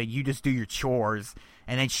world, and you just do your chores,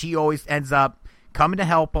 and then she always ends up coming to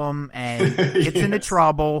help him and gets into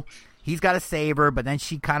trouble. He's got to save her, but then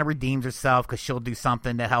she kind of redeems herself because she'll do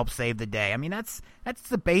something to help save the day. I mean, that's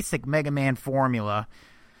the basic Mega Man formula.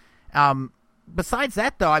 Besides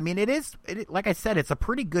that, though, I mean, like I said, it's a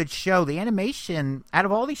pretty good show. The animation, out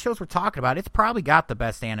of all these shows we're talking about, it's probably got the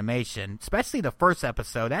best animation, especially the first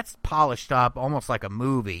episode. That's polished up almost like a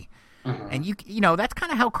movie. Mm-hmm. And you know, that's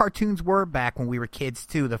kind of how cartoons were back when we were kids,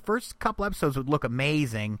 too. The first couple episodes would look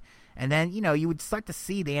amazing. And then, you would start to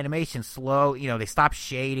see the animation slow. They stop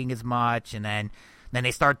shading as much, and then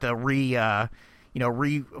they start to reformulate.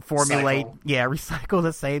 Recycle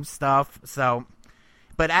the same stuff. So,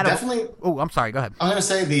 but definitely. Oh, I'm sorry. Go ahead. I'm going to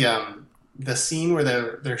say the scene where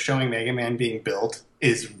they're showing Mega Man being built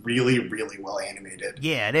is really, really well animated.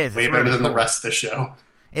 Yeah, it is. Way better than the rest of the show.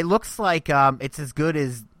 It looks like it's as good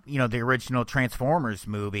as the original Transformers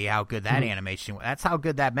movie. How good that animation. That's how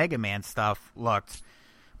good that Mega Man stuff looked.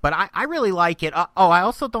 But I really like it. I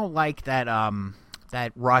also don't like that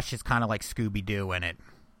that Rush is kind of like Scooby-Doo in it.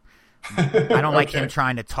 I don't like him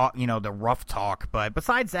trying to talk, the rough talk. But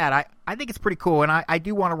besides that, I think it's pretty cool, and I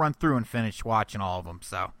do want to run through and finish watching all of them.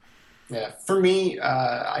 So, yeah, for me,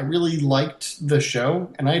 I really liked the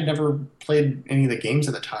show, and I had never played any of the games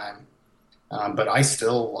at the time. But I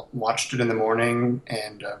still watched it in the morning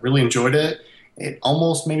and really enjoyed it. It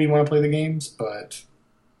almost made me want to play the games, but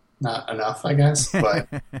not enough, I guess. But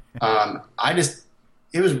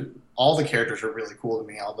it was, all the characters were really cool to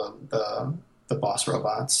me. All the boss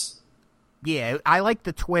robots. Yeah, I like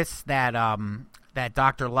the twist that that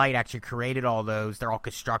Dr. Light actually created all those. They're all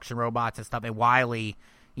construction robots and stuff. And Wily,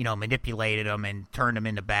 manipulated them and turned them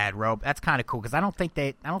into bad robots. That's kind of cool because I don't think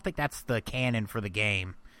that's the canon for the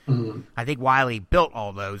game. Mm-hmm. I think Wily built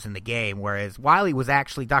all those in the game, whereas Wily was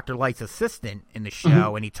actually Dr. Light's assistant in the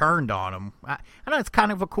show, and he turned on him. I know it's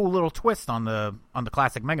kind of a cool little twist on the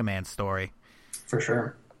classic Mega Man story. For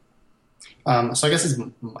sure. So I guess is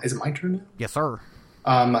it my turn now? Yes, sir.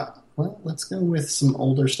 Well, let's go with some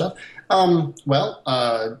older stuff. I'm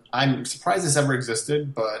surprised this ever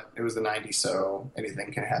existed, but it was the 90s, so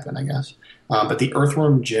anything can happen, I guess. But the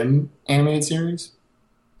Earthworm Jim animated series.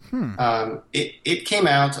 It came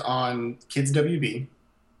out on Kids WB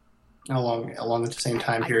along the same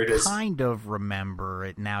time period as. I kind of remember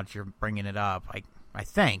it now that you're bringing it up. I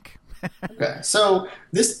think. Okay, so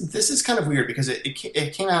this is kind of weird because it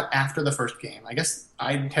came out after the first game. I guess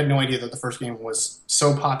I had no idea that the first game was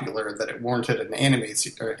so popular that it warranted an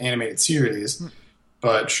animated series.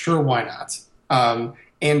 But sure, why not?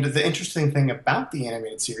 And the interesting thing about the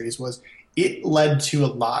animated series was it led to a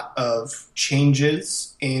lot of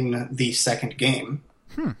changes in the second game.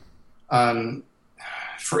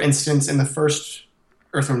 For instance, in the first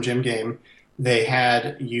Earthworm Jim game, they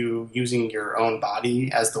had you using your own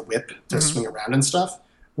body as the whip to swing around and stuff.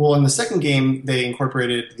 Well, in the second game, they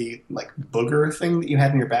incorporated the booger thing that you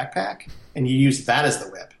had in your backpack, and you used that as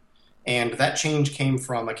the whip. And that change came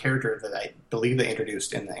from a character that I believe they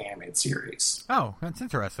introduced in the animated series. Oh, that's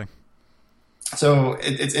interesting. So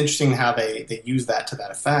it's interesting how they use that to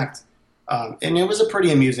that effect. And it was a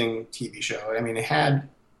pretty amusing TV show. I mean, it had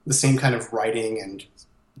the same kind of writing and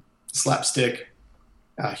slapstick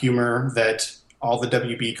humor that all the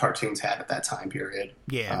WB cartoons had at that time period.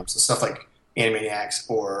 Yeah. So stuff like Animaniacs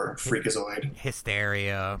or Freakazoid.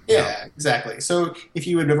 Hysteria. Yeah, exactly. So if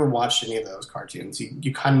you had never watched any of those cartoons,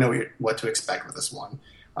 you kind of know what to expect with this one.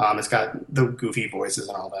 It's got the goofy voices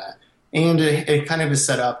and all that. And it kind of is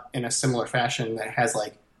set up in a similar fashion that has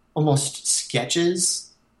almost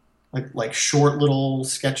sketches, like short little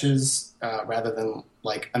sketches rather than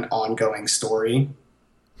an ongoing story.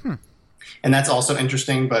 And that's also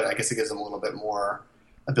interesting, but I guess it gives them a little bit more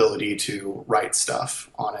ability to write stuff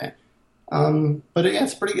on it. But yeah,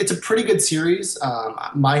 it's a pretty good series.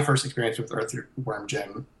 My first experience with Earthworm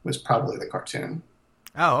Jim was probably the cartoon.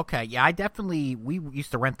 Oh, okay. Yeah, we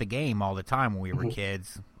used to rent the game all the time when we were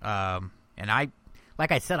kids. And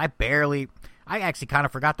like I said, I actually kind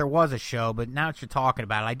of forgot there was a show, but now that you're talking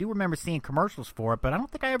about it, I do remember seeing commercials for it, but I don't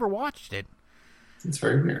think I ever watched it. It's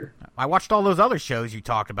very weird. I watched all those other shows you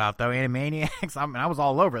talked about, though, Animaniacs. I mean, I was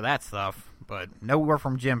all over that stuff, but nowhere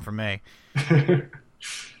from Jim for me. So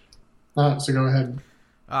go ahead.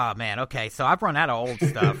 Oh, man. Okay, so I've run out of old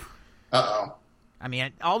stuff. Uh-oh. I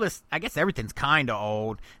mean, all this, I guess everything's kind of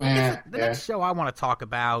old. The next show I want to talk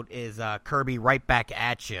about is Kirby Right Back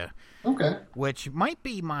at You. Okay. Which might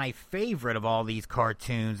be my favorite of all these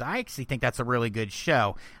cartoons. I actually think that's a really good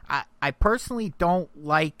show. I personally don't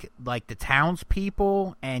like the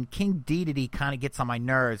townspeople, and King Dedede kind of gets on my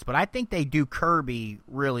nerves, but I think they do Kirby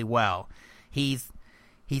really well. He's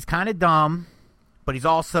kind of dumb, but he's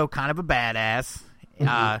also kind of a badass.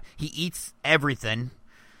 He eats everything.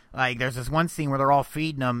 Like, there's this one scene where they're all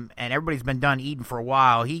feeding him, and everybody's been done eating for a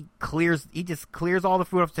while. He just clears all the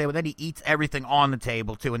food off the table, then he eats everything on the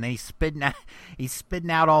table, too, and then he's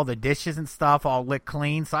spitting out all the dishes and stuff, all licked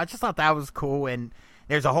clean. So I just thought that was cool, and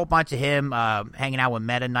there's a whole bunch of him hanging out with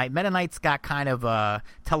Meta Knight. Meta Knight's got kind of a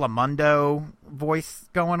Telemundo voice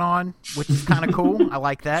going on, which is kind of cool. I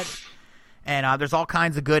like that. And there's all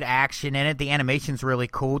kinds of good action in it. The animation's really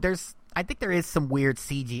cool. I think there is some weird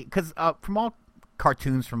CG, because from all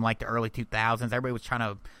cartoons from like the early 2000s, everybody was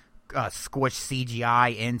trying to squish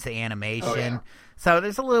CGI into animation. Oh, yeah. So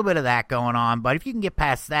there's a little bit of that going on, but if you can get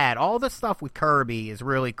past that, all the stuff with Kirby is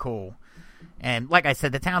really cool. And like I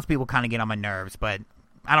said, the townspeople kind of get on my nerves, but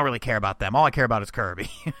I don't really care about them. All I care about is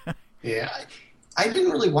Kirby. Yeah, I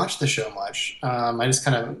didn't really watch the show much. I just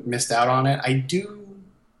kind of missed out on it. I do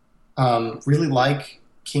really like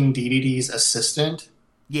King Dedede's assistant.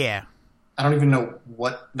 Yeah. I don't even know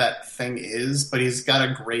what that thing is, but he's got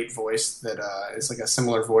a great voice that is like a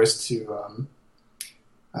similar voice to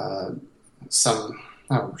the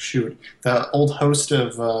old host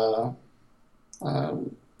of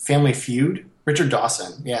Family Feud, Richard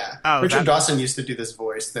Dawson. Yeah, Richard Dawson used to do this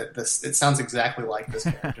voice. It sounds exactly like this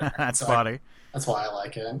character. That's so funny. That's why I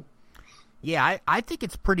like it. Yeah, I think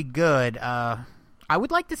it's pretty good. I would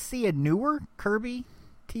like to see a newer Kirby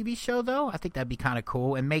TV show, though. I think that'd be kind of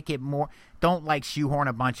cool, and make it more. Don't shoehorn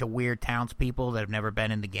a bunch of weird townspeople that have never been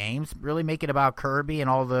in the games. Really make it about Kirby and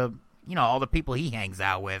all the people he hangs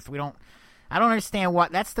out with. I don't understand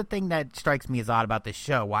what. That's the thing that strikes me as odd about this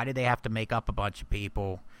show. Why did they have to make up a bunch of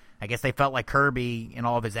people? I guess they felt like Kirby and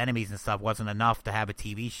all of his enemies and stuff wasn't enough to have a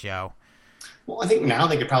TV show. Well, I think now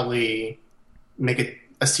they could probably make it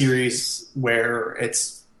a series where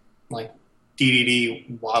it's like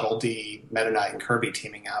DDD, Waddle Dee, Meta Knight, and Kirby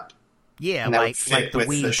teaming up. Yeah, like the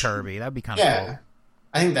Wii Kirby. That'd be kind of cool.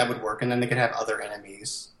 I think that would work, and then they could have other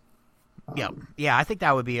enemies. Yeah, I think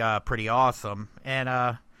that would be pretty awesome. And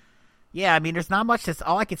yeah, I mean, there's not much.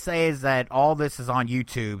 All I could say is that all this is on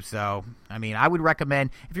YouTube. So, I mean, I would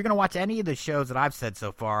recommend, if you're going to watch any of the shows that I've said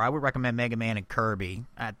so far, I would recommend Mega Man and Kirby,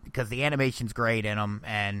 because the animation's great in them,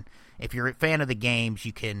 and if you're a fan of the games,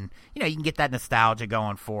 you can get that nostalgia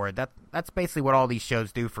going for it. That's basically what all these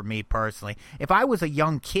shows do for me personally. If I was a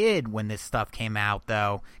young kid when this stuff came out,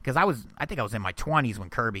 though, because I think I was in my 20s when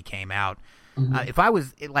Kirby came out. Mm-hmm. If I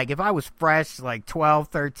was fresh, like 12,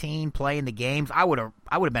 13, playing the games, I would have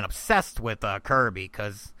been obsessed with Kirby,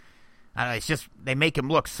 because it's just they make him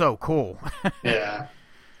look so cool. Yeah.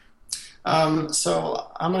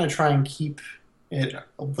 So I'm gonna try and keep it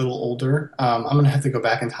a little older. I'm going to have to go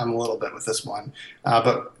back in time a little bit with this one,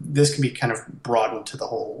 but this can be kind of broadened to the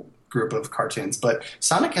whole group of cartoons. But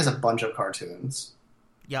Sonic has a bunch of cartoons.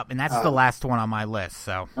 Yep, and that's the last one on my list.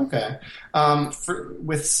 So okay,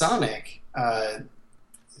 with Sonic,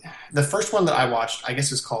 the first one that I watched, I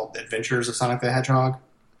guess, is called Adventures of Sonic the Hedgehog.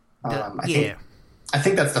 I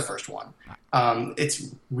think that's the first one.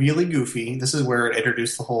 It's really goofy. This is where it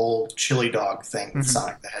introduced the whole chili dog thing with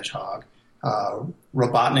Sonic the Hedgehog.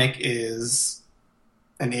 Robotnik is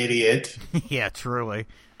an idiot. Yeah, truly.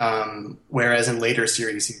 Whereas in later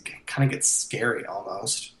series, he kind of gets scary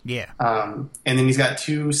almost. Yeah. And then he's got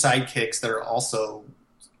two sidekicks that are also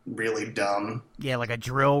really dumb. Yeah, like a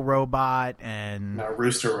drill robot and a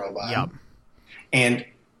rooster robot. Yep. And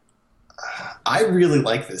I really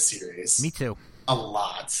like this series. Me too. A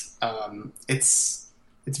lot. It's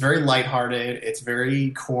very lighthearted. It's very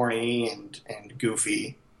corny and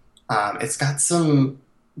goofy. It's got some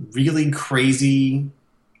really crazy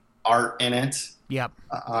art in it. Yep.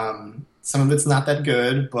 Some of it's not that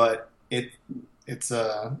good, but it's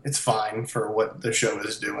fine for what the show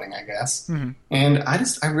is doing, I guess. Mm-hmm. And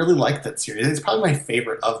I really like that series. It's probably my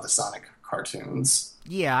favorite of the Sonic cartoons.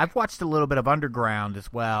 Yeah, I've watched a little bit of Underground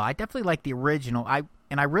as well. I definitely like the original. I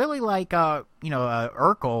really like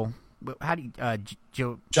Urkel. How do you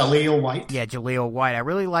Jaleel White? Yeah, Jaleel White. I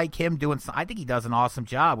really like him doing. I think he does an awesome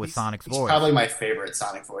job with Sonic's voice. He's probably my favorite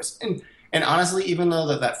Sonic voice. And honestly, even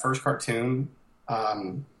though that first cartoon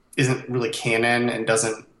isn't really canon and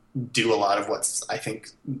doesn't do a lot of what I think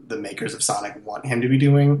the makers of Sonic want him to be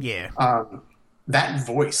doing, yeah, that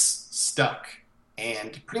voice stuck.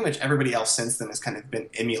 and pretty much everybody else since then has kind of been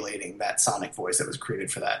emulating that Sonic voice that was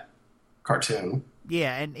created for that cartoon.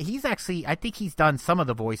 Yeah, and I think he's done some of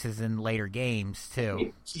the voices in later games,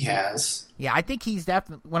 too. He has. Yeah, I think he's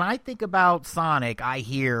definitely, when I think about Sonic, I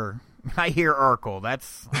hear Urkel.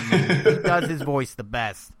 He does his voice the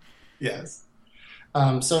best. Yes.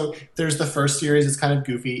 So there's the first series, it's kind of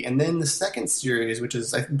goofy, and then the second series, which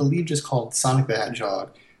is, I believe, just called Sonic the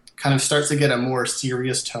Hedgehog, kind of starts to get a more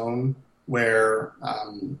serious tone where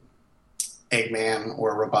Eggman,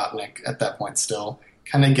 or Robotnik at that point still,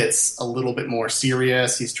 kind of gets a little bit more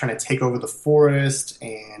serious. He's trying to take over the forest,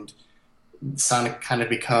 and Sonic kind of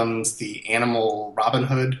becomes the animal Robin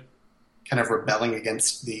Hood, kind of rebelling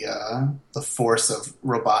against the force of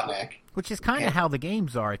Robotnik. Which is kind of how the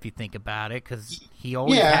games are, if you think about it, because he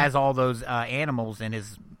always has all those animals in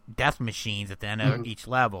his death machines at the end of each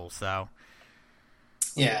level. So,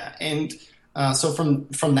 yeah, and so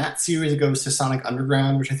from that series, it goes to Sonic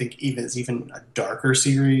Underground, which I think is even a darker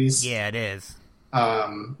series. Yeah, it is.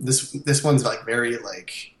 This one's like very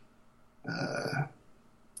like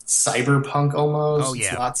cyberpunk almost. Oh yeah,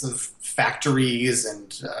 it's lots of factories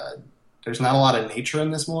and. There's not a lot of nature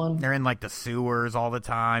in this one. They're in, like, the sewers all the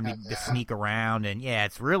time to sneak around. And, yeah,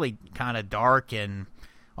 it's really kind of dark and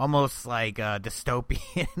almost like a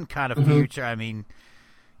dystopian kind of future. I mean,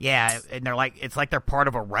 yeah, and it's like they're part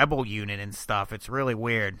of a rebel unit and stuff. It's really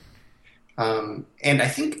weird. And I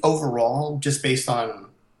think overall, just based on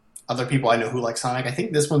other people I know who like Sonic, I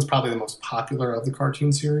think this one's probably the most popular of the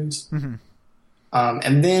cartoon series. Mm-hmm.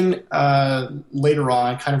 And then later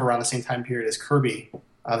on, kind of around the same time period as Kirby,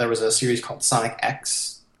 there was a series called Sonic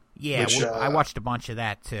X. Yeah, which, I watched a bunch of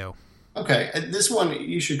that, too. Okay, this one,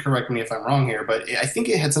 you should correct me if I'm wrong here, but I think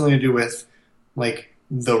it had something to do with, like,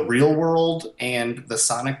 the real world and the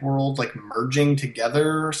Sonic world, like, merging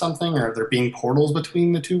together or something, or there being portals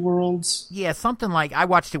between the two worlds? Yeah, something like, I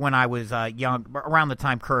watched it when I was young, around the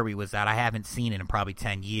time Kirby was out. I haven't seen it in probably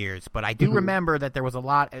 10 years, but I do remember that there was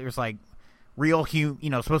like,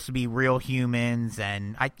 supposed to be real humans,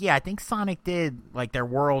 and I think Sonic did, like, their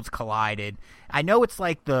worlds collided. I know it's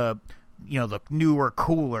like the newer,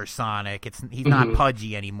 cooler Sonic. He's not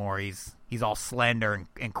pudgy anymore. He's all slender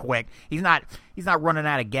and quick. He's not running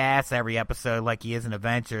out of gas every episode like he is in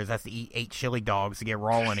Adventures. Has to eat 8 chili dogs to get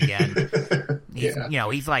rolling again.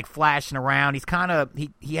 He's like flashing around. He's kind of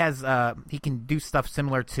he can do stuff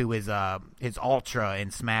similar to his Ultra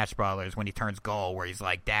in Smash Brothers when he turns gold, where he's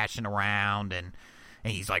like dashing around and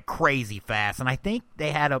he's like crazy fast. And I think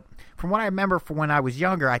they had from what I remember from when I was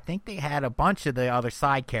younger, I think they had a bunch of the other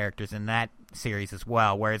side characters in that series as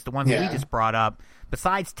well. Whereas the ones that we just brought up,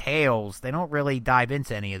 besides Tails, they don't really dive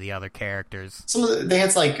into any of the other characters. They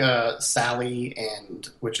had like Sally,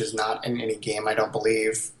 which is not in any game, I don't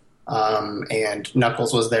believe. And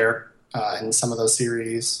Knuckles was there in some of those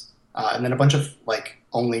series, and then a bunch of like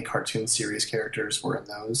only cartoon series characters were in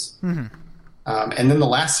those. Mm-hmm. And then the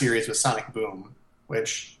last series was Sonic Boom,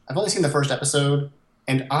 which I've only seen the first episode,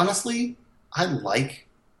 and honestly, I like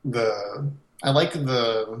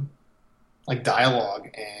the like dialogue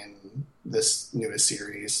in this newest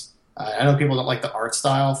series. I know people don't like the art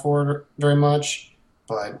style for it very much,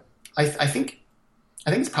 but I think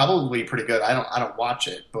it's probably pretty good. I don't watch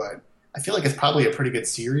it, but I feel like it's probably a pretty good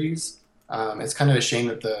series. It's kind of a shame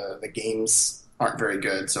that the games aren't very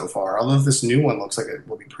good so far, although this new one looks like it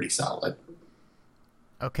will be pretty solid.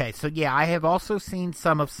 Okay, so yeah, I have also seen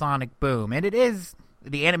some of Sonic Boom, and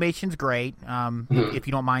the animation's great, if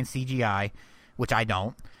you don't mind CGI, which I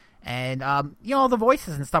don't. And, the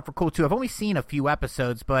voices and stuff are cool, too. I've only seen a few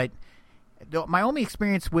episodes, but my only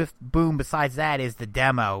experience with Boom besides that is the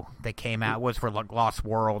demo that came out. It was for like Lost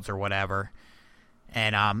Worlds or whatever.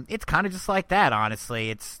 And it's kind of just like that,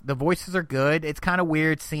 honestly. The voices are good. It's kind of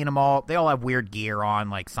weird seeing them all. They all have weird gear on.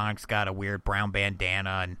 Like, Sonic's got a weird brown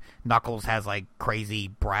bandana, and Knuckles has, like, crazy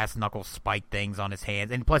brass knuckle spike things on his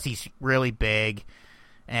hands. And plus, he's really big.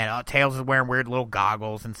 And Tails is wearing weird little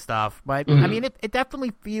goggles and stuff. But, I mean, it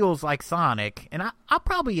definitely feels like Sonic. And I'll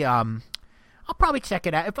probably check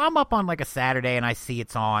it out. If I'm up on, like, a Saturday and I see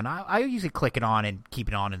it's on, I usually click it on and keep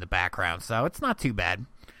it on in the background. So it's not too bad.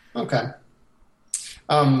 Okay.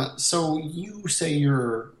 So you say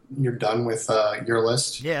you're done with your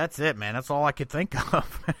list? Yeah, that's it, man. That's all I could think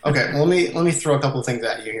of. Okay, well, let me throw a couple of things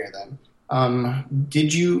at you here then. I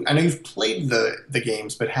know you've played the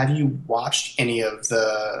games, but have you watched any of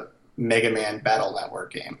the Mega Man Battle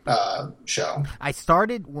Network game show?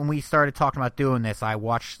 When we started talking about doing this, I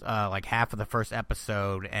watched like half of the first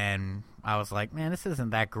episode, and I was like, man, this isn't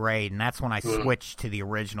that great. And that's when I switched to the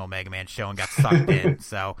original Mega Man show and got sucked in.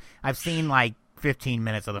 So I've seen like 15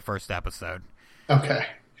 minutes of the first episode. Okay.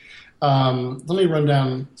 Let me run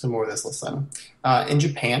down some more of this list then. In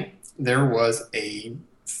Japan, there was a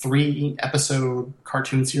 3-episode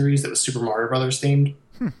cartoon series that was Super Mario Brothers themed.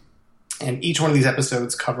 And each one of these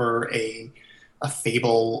episodes cover a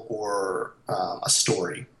fable or a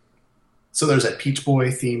story. So there's a Peach Boy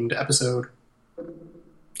themed episode,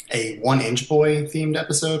 a One Inch Boy themed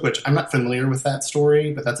episode, which I'm not familiar with that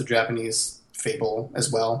story, but that's a Japanese fable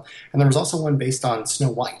as well. And there was also one based on Snow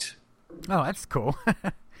White. Oh, that's cool.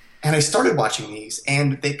 And I started watching these,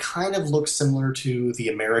 and they kind of look similar to the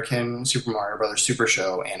American Super Mario Brothers Super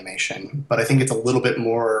Show animation, but I think it's a little bit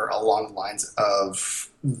more along the lines of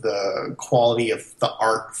the quality of the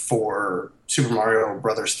art for Super Mario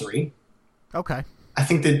Brothers 3. Okay. I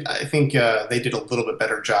think they did a little bit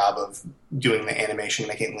better job of doing the animation,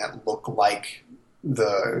 making that look like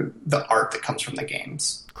the art that comes from the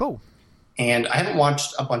games. Cool. And I haven't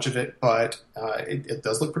watched a bunch of it, but it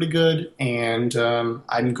does look pretty good, and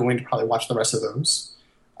I'm going to probably watch the rest of those.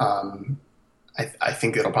 I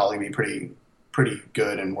think it'll probably be pretty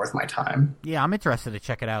good and worth my time. Yeah, I'm interested to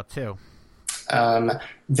check it out, too.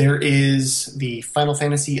 There is the Final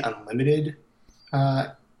Fantasy Unlimited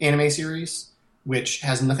anime series, which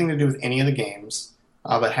has nothing to do with any of the games,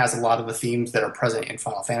 but has a lot of the themes that are present in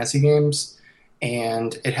Final Fantasy games.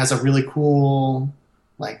 And it has a really cool,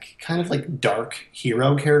 kind of dark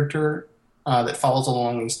hero character that follows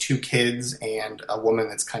along these 2 kids and a woman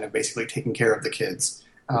that's kind of basically taking care of the kids.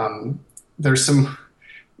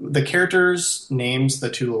 The characters' names, the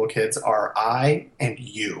 2 little kids, are I and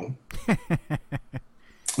you.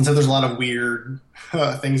 And so there's a lot of weird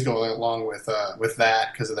things going along with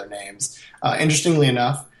that because of their names. Interestingly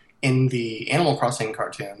enough, in the Animal Crossing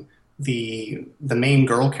cartoon, the main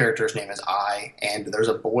girl character's name is I, and there's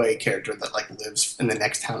a boy character that lives in the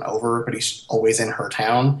next town over, but he's always in her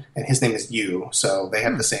town, and his name is Yu. So they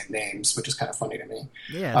have the same names, which is kind of funny to me.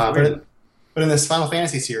 Yeah, but in this Final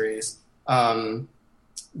Fantasy series,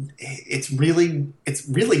 it's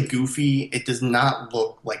really goofy. It does not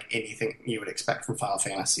look like anything you would expect from Final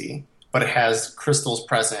Fantasy, but it has crystals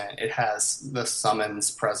present. It has the summons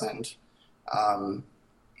present.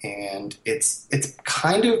 And it's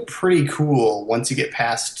kind of pretty cool once you get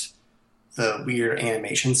past the weird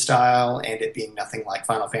animation style and it being nothing like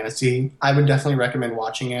Final Fantasy. I would definitely recommend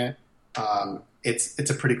watching it. It's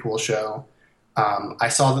a pretty cool show. I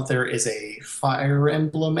saw that there is a Fire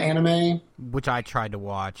Emblem anime. Which I tried to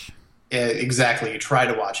watch. Exactly. You tried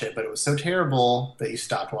to watch it, but it was so terrible that you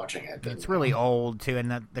stopped watching it. It's really old, too,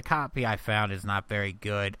 and the copy I found is not very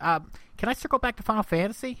good. Can I circle back to Final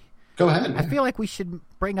Fantasy? Go ahead. I feel like we should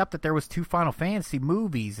bring up that there was 2 Final Fantasy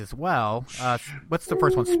movies as well. What's the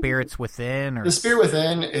first one? Spirits Within? The Spirit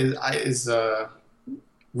Within is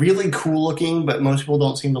really cool looking, but most people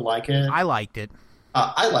don't seem to like it. I liked it.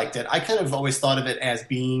 I liked it. I kind of always thought of it as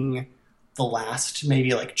being the last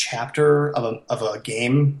maybe chapter of a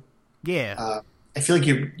game. Yeah. I feel like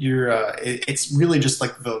it's really just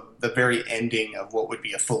the very ending of what would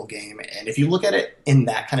be a full game. And if you look at it in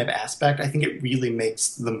that kind of aspect, I think it really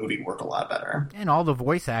makes the movie work a lot better. And all the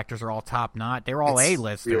voice actors are all top-notch. They're all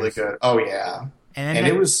A-listers. Really good. Oh, yeah. And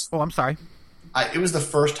it was... Oh, I'm sorry. It was the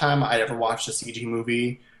first time I'd ever watched a CG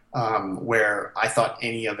movie where I thought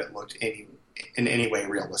any of it looked in any way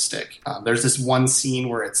realistic. There's this one scene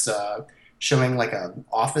where it's... showing an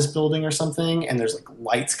office building or something, and there's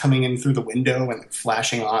lights coming in through the window and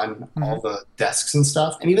flashing on all the desks and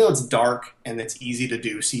stuff. And even though it's dark and it's easy to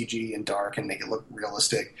do CG and dark and make it look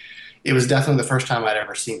realistic, it was definitely the first time I'd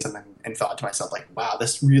ever seen something and thought to myself, wow,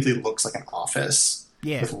 this really looks like an office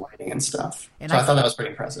with lighting and stuff. And so I thought that was pretty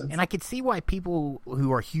impressive. And I could see why people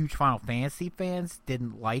who are huge Final Fantasy fans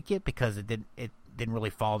didn't like it, because it didn't really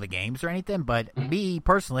follow the games or anything, but me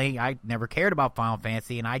personally, I never cared about Final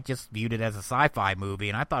Fantasy, and I just viewed it as a sci-fi movie,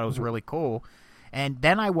 and I thought it was really cool. And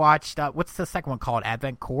then I watched what's the second one called?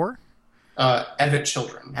 Advent Core? Advent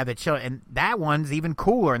Children. Advent Children, and that one's even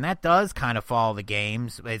cooler, and that does kind of follow the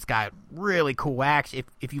games. It's got really cool action.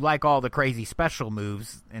 If you like all the crazy special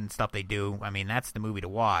moves and stuff they do, I mean, that's the movie to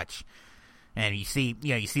watch. And you see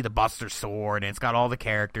the Buster Sword, and it's got all the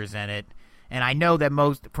characters in it. And I know that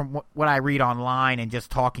most, from what I read online and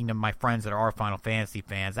just talking to my friends that are Final Fantasy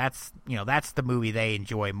fans, that's the movie they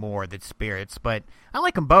enjoy more than Spirits. But I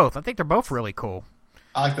like them both. I think they're both really cool.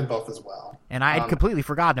 I like them both as well. And I had completely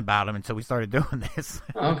forgotten about them until we started doing this.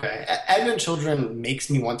 Okay. Advent Children makes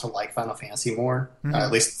me want to like Final Fantasy more,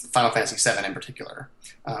 at least Final Fantasy VII in particular,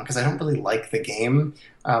 because I don't really like the game,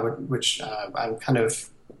 which I'm kind of,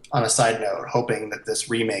 on a side note, hoping that this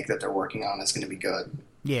remake that they're working on is going to be good.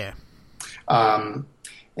 Yeah. So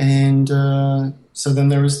then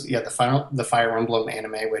there was the Fire Emblem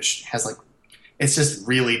anime, which has it's just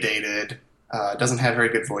really dated. Doesn't have very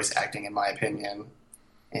good voice acting, in my opinion,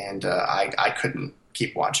 and I couldn't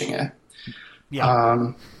keep watching it.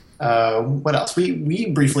 Yeah. What else? We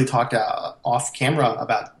briefly talked off camera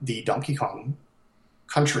about the Donkey Kong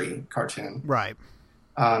Country cartoon, Right.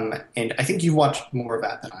 and I think you watched more of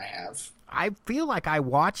that than I have. I feel like I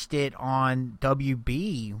watched it on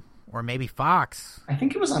WB or maybe Fox I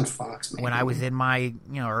think it was on Fox, maybe. when I was in my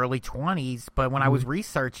early 20s, but when I was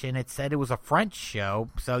researching, it said it was a French show.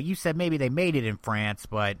 So you said maybe they made it in France,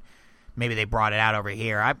 but maybe they brought it out over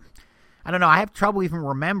here. I don't know. I have trouble even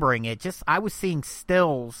remembering it. Just I was seeing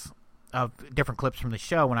stills of different clips from the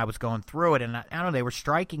show when I was going through it, and I don't know, they were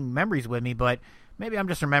striking memories with me, but maybe I'm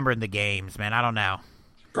just remembering the games, man. I don't know.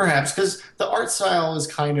 Perhaps because the art style is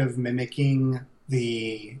kind of mimicking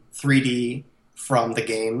the 3D from the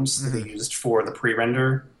games that they used for the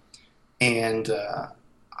pre-render, and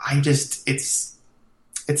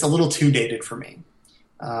it's a little too dated for me.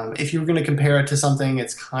 If you were going to compare it to something,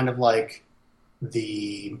 it's kind of like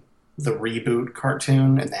the reboot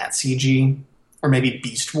cartoon and that CG, or maybe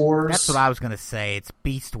Beast Wars. That's what I was going to say. It's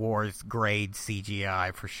Beast Wars grade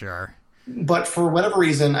CGI for sure. But for whatever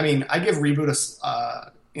reason, I mean, I give Reboot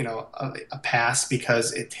a pass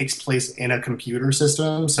because it takes place in a computer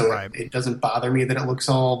system, so Right. it doesn't bother me that it looks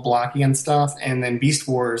all blocky and stuff. And then Beast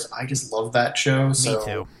Wars, I just love that show, so Me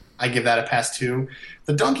too. I give that a pass too.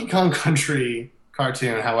 The Donkey Kong Country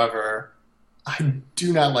cartoon, however, I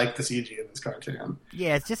do not like the CG in this cartoon.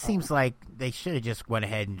 Yeah, it just seems like they should have just went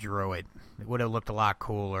ahead and drew it. It would have looked a lot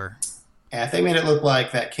cooler. And if they made it look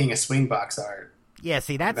like that King of Swing box art, Yeah,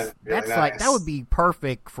 see, that's really like nice. that would be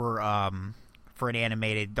perfect for an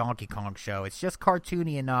animated Donkey Kong show. It's just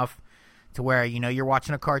cartoony enough to where you're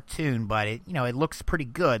watching a cartoon, but it looks pretty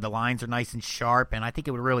good. The lines are nice and sharp, and I think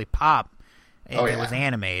it would really pop if it was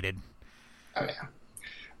animated. Oh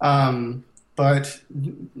yeah. But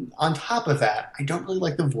on top of that, I don't really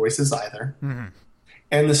like the voices either,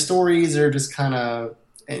 and the stories are just kind of,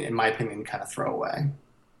 in my opinion, kind of throwaway.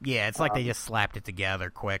 Yeah, it's like they just slapped it together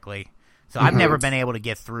quickly. So I've never been able to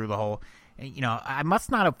get through the whole. I must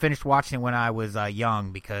not have finished watching it when I was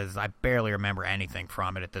young because I barely remember anything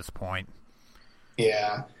from it at this point.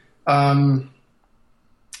 Yeah. I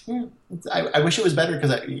wish it was better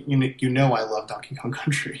because I love Donkey Kong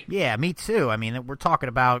Country. Yeah, me too. I mean, we're talking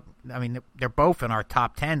about. I mean, they're both in our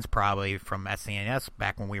top 10s probably from SNES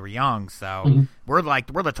back when we were young. So we're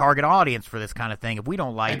the target audience for this kind of thing. If we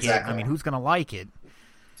don't like it, I mean, who's going to like it?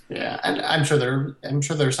 Yeah, and I'm sure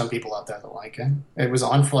there are some people out there that like it. It was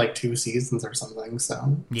on for like 2 seasons or something,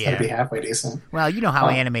 so it's gotta be halfway decent. Well, you know how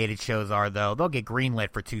animated shows are, though. They'll get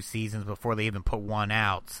greenlit for 2 seasons before they even put one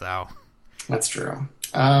out. So that's true.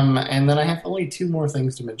 And then I have only 2 more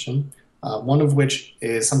things to mention. One of which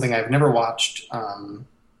is something I've never watched,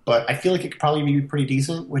 but I feel like it could probably be pretty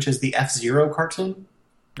decent, which is the F-Zero cartoon.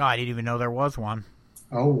 Oh, I didn't even know there was one.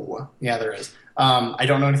 Oh, yeah, there is. I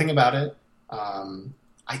don't know anything about it.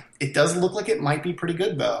 It does look like it might be pretty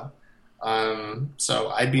good, though. So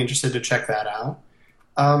I'd be interested to check that out.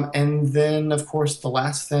 And then, of course, the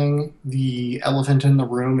last thing, the elephant in the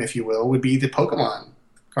room, if you will, would be the Pokemon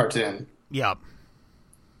cartoon. Yep.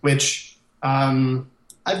 Which I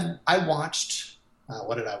watched. How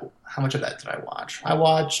much of that did I watch? I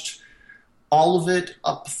watched all of it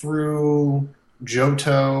up through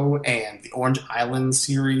Johto and the Orange Island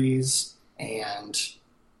series, and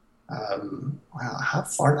wow, how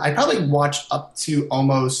far? I probably watched up to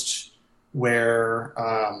almost where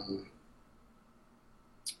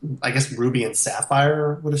I guess Ruby and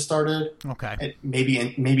Sapphire would have started. Okay.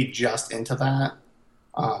 Maybe just into that.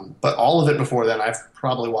 But all of it before then, I've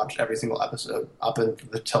probably watched every single episode up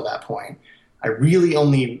until that point. I really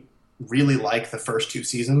only like the first 2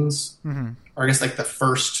 seasons, or I guess like the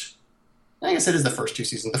first. I guess it is the first 2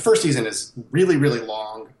 seasons. The first season is really, really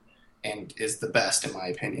long and is the best in my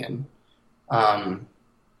opinion. And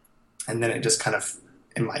then it just kind of,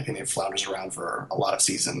 in my opinion, flounders around for a lot of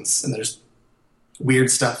seasons. And there's weird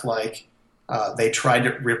stuff like they tried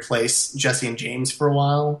to replace Jesse and James for a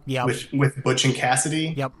while with Butch and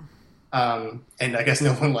Cassidy. Yep. And I guess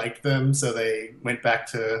no one liked them, so they went back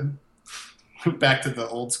to the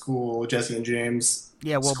old school Jesse and James.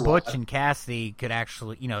 Yeah, well, squad. Butch and Cassidy could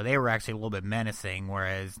actually, they were actually a little bit menacing,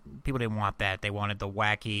 whereas people didn't want that. They wanted the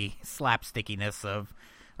wacky slapstickiness of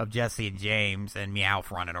Jesse and James and Meowth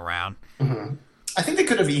running around. Mm-hmm. I think they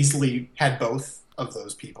could have easily had both of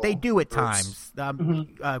those people. They do at times.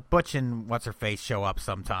 Butch and What's-Her-Face show up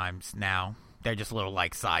sometimes now. They're just little,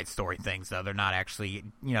 like, side story things, though. They're not actually,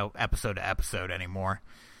 episode to episode anymore.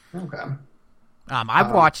 Okay.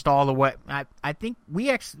 I've watched all the way. I think me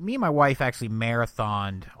and my wife actually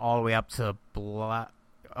marathoned all the way up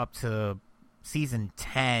to season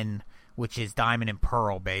 10, which is Diamond and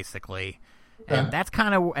Pearl, basically. And that's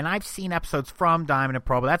kind of, and I've seen episodes from Diamond and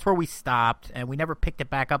Pearl, but that's where we stopped, and we never picked it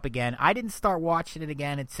back up again. I didn't start watching it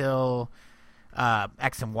again until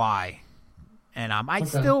X and Y, and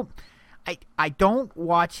I don't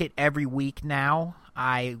watch it every week now.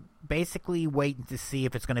 I basically wait to see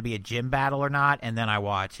if it's going to be a gym battle or not, and then I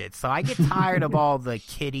watch it. So I get tired of all the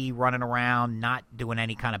kitty running around, not doing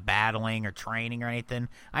any kind of battling or training or anything.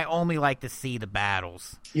 I only like to see the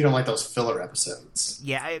battles. You don't like those filler episodes?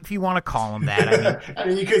 Yeah, if you want to call them that. I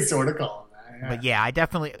mean, you could sort of call them that. Yeah. But yeah, I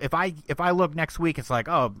definitely, if I look next week, it's like,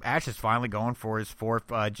 oh, Ash is finally going for his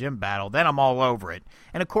 4th gym battle. Then I'm all over it.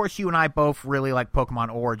 And of course, you and I both really like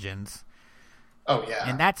Pokemon Origins. Oh yeah,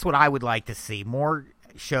 and that's what I would like to see, more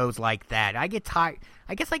shows like that. I get tired.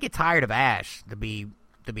 I guess I get tired of Ash, to be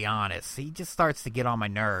honest. He just starts to get on my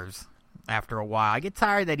nerves after a while. I get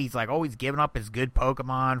tired that he's like always giving up his good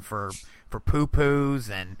Pokemon for poo-poos,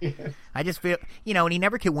 and I just feel, and he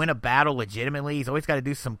never can win a battle legitimately. He's always got to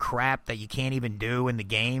do some crap that you can't even do in the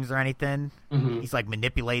games or anything. Mm-hmm. He's like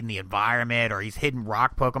manipulating the environment, or he's hitting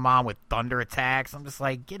rock Pokemon with thunder attacks. I'm just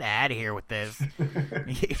like, get out of here with this.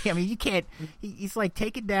 I mean, you can't. He's like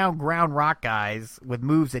taking down ground rock guys with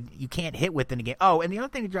moves that you can't hit with in the game. Oh, and the other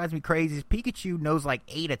thing that drives me crazy is Pikachu knows like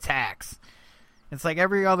 8 attacks. It's like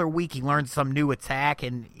every other week he learns some new attack,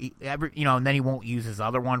 and and then he won't use his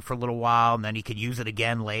other one for a little while, and then he could use it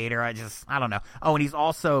again later. I don't know. Oh, and he's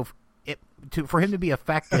also, for him to be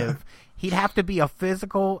effective, he'd have to be a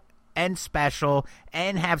physical and special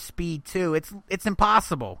and have speed too. It's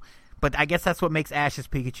impossible. But I guess that's what makes Ash's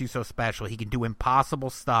Pikachu so special. He can do impossible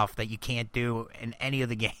stuff that you can't do in any of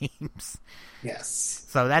the games. Yes.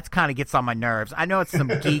 So that's kind of gets on my nerves. I know it's some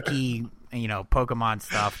geeky, Pokemon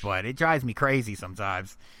stuff, but it drives me crazy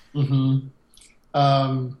sometimes. Mm-hmm.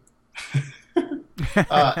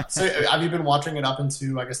 So have you been watching it up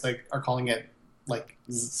into, I guess they are calling it like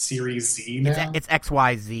Series Z now? It's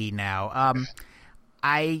XYZ now.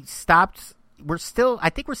 I stopped.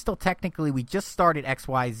 I think we're still technically, we just started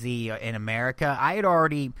XYZ in America. I had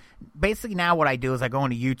already, basically now what I do is I go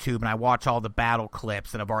into YouTube and I watch all the battle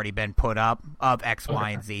clips that have already been put up of X,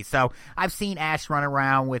 Y, and Z. So I've seen Ash run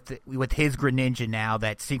around with his Greninja now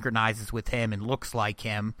that synchronizes with him and looks like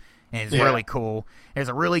him, and it's really cool. There's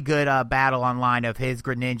a really good battle online of his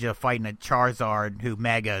Greninja fighting a Charizard who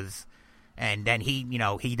megas. And then he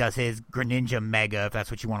does his Greninja Mega, if that's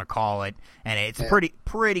what you want to call it, and it's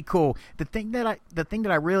pretty cool. The thing that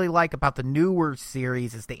I really like about the newer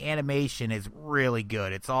series is the animation is really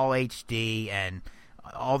good. It's all HD, and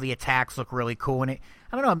all the attacks look really cool. And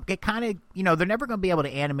I don't know, it kind of, they're never going to be able to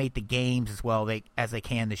animate the games as well as they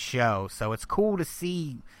can the show. So it's cool to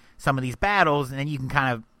see some of these battles, and then you can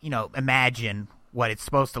kind of imagine what it's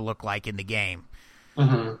supposed to look like in the game.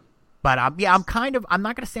 Mm-hmm. But I'm not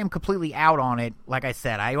going to say I'm completely out on it. Like I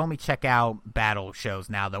said, I only check out battle shows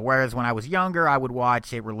now, though. Whereas when I was younger, I wodon't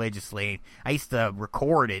watch it religiously. I used to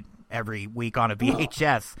record it every week on a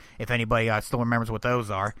VHS. If anybody still remembers what those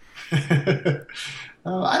are. I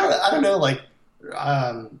don't know. Like,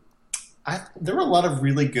 there were a lot of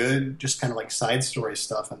really good, just kind of like side story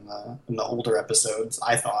stuff in the older episodes.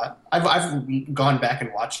 I thought I've gone back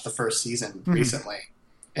and watched the first season recently,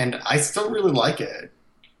 and I still really like it.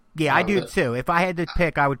 Yeah, I do too. If I had to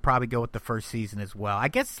pick, I would probably go with the first season as well. I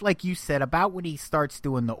guess, like you said, about when he starts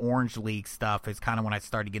doing the Orange League stuff is kind of when I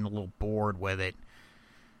started getting a little bored with it.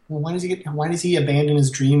 Well, why does he abandon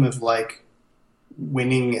his dream of like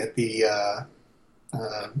winning at the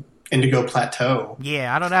Indigo Plateau?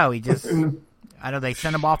 Yeah, I don't know. He just, I know they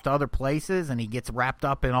send him off to other places, and he gets wrapped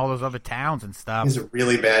up in all those other towns and stuff. He's a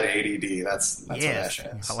really bad ADD. That's what Ash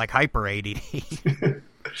is. Like hyper ADD.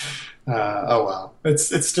 Oh well,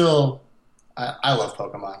 it's still. I love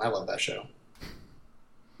Pokemon. I love that show,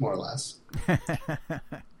 more or less.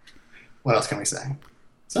 What else can we say?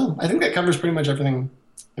 So I think that covers pretty much everything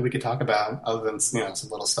that we could talk about, other than some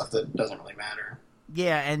little stuff that doesn't really matter.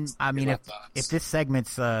 Yeah, and I mean, if this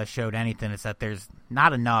segment's showed anything, it's that there's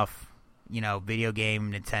not enough, video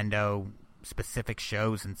game Nintendo specific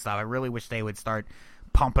shows and stuff. I really wish they would start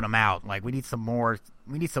pumping them out. Like we need some more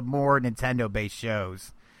Nintendo based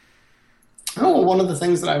shows. Oh, well, one of the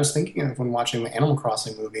things that I was thinking of when watching the Animal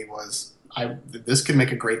Crossing movie was this could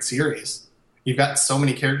make a great series. You've got so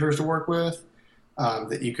many characters to work with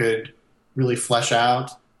that you could really flesh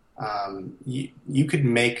out. You could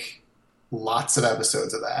make lots of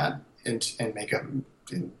episodes of that and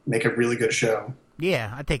make a really good show.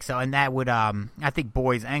 Yeah, I think so, and that would I think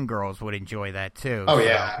boys and girls would enjoy that too. Oh so.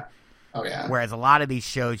 Yeah. Oh yeah. Whereas a lot of these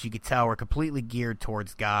shows, you could tell, were completely geared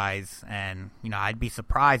towards guys, and I'd be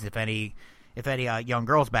surprised if any young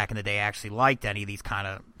girls back in the day actually liked any of these kind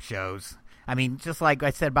of shows. I mean, just like I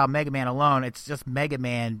said about Mega Man alone, it's just Mega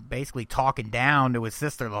Man basically talking down to his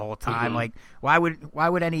sister the whole time. Mm-hmm. Like, why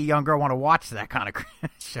would any young girl want to watch that kind of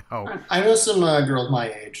show? I know some girls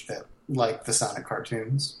my age that like the Sonic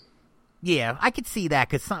cartoons. Yeah, I could see that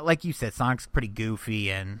because, like you said, Sonic's pretty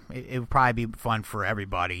goofy, and it would probably be fun for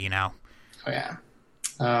everybody, Oh, yeah.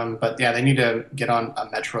 But, yeah, they need to get on a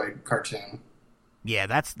Metroid cartoon. Yeah,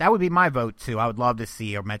 that would be my vote, too. I would love to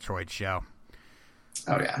see a Metroid show.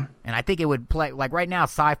 Oh, yeah. And I think it would play, like right now,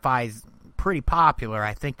 sci-fi's pretty popular.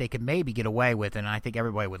 I think they could maybe get away with it, and I think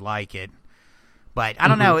everybody would like it. But I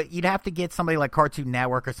don't know. You'd have to get somebody like Cartoon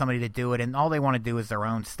Network or somebody to do it, and all they want to do is their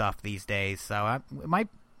own stuff these days. So it might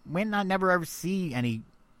not never ever see any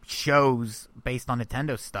shows based on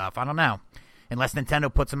Nintendo stuff. I don't know. Unless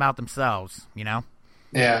Nintendo puts them out themselves,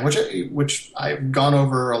 Yeah, which I've gone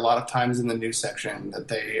over a lot of times in the news section that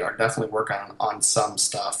they are definitely working on some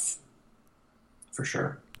stuff. For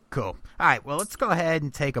sure. Cool. All right, well, let's go ahead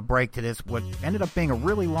and take a break to this, what ended up being a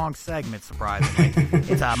really long segment, surprisingly.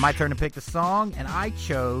 It's my turn to pick the song, and I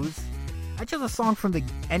chose a song from the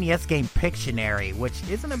NES game Pictionary, which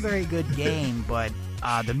isn't a very good game, but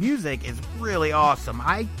the music is really awesome.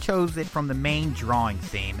 I chose it from the main drawing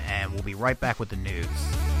theme, and we'll be right back with the news.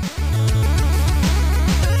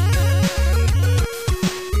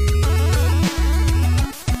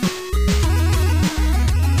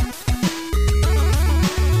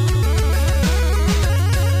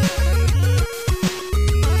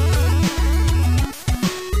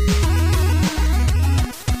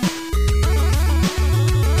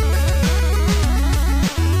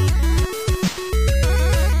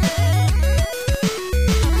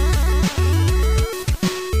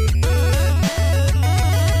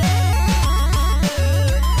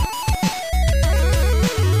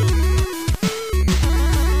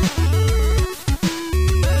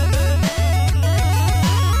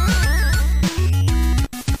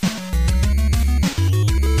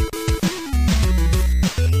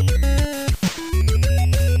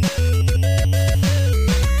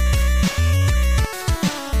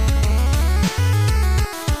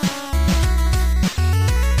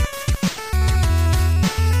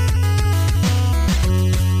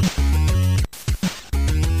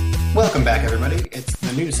 Welcome back, everybody. It's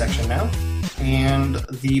the news section now. And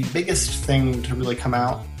the biggest thing to really come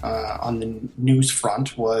out on the news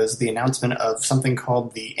front was the announcement of something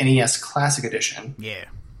called the NES Classic Edition. Yeah.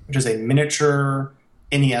 Which is a miniature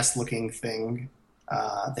NES-looking thing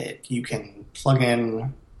that you can plug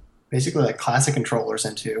in basically like classic controllers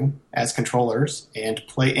into as controllers and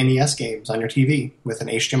play NES games on your TV with an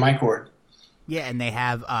HDMI cord. Yeah, and they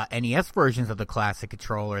have NES versions of the classic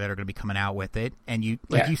controller that are going to be coming out with it. And you,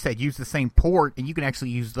 like you said, use the same port, and you can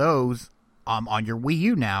actually use those on your Wii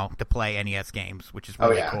U now to play NES games, which is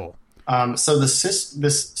really cool. So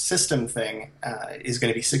this system thing is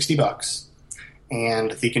going to be $60,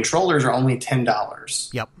 and the controllers are only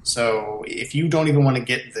 $10. Yep. So if you don't even want to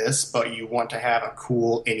get this, but you want to have a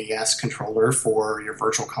cool NES controller for your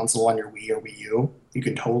virtual console on your Wii or Wii U, you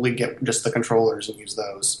can totally get just the controllers and use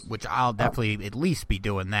those. Which I'll definitely at least be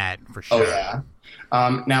doing that for sure. Oh, yeah.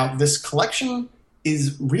 Now, this collection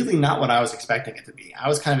is really not what I was expecting it to be. I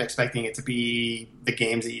was kind of expecting it to be the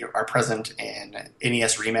games that are present in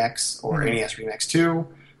NES Remix or NES Remix 2.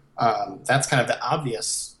 That's kind of the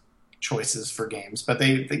obvious choices for games, but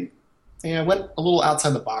they went a little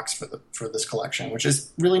outside the box for this collection, which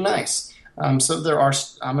is really nice. So there are.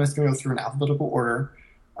 I'm just going to go through an alphabetical order.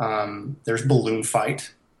 There's Balloon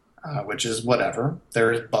Fight, which is whatever.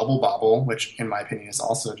 There's Bubble Bobble, which in my opinion is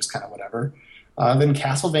also just kind of whatever. Then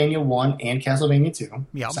Castlevania 1 and Castlevania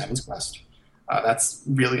 2, Simon's Quest. That's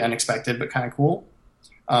really unexpected, but kind of cool.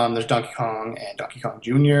 There's Donkey Kong and Donkey Kong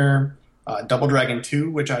Jr., Double Dragon 2,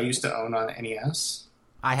 which I used to own on NES.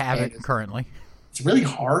 I have it currently. It's really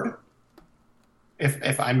hard,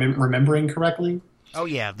 if I'm remembering correctly. Oh,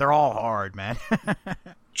 yeah, they're all hard, man.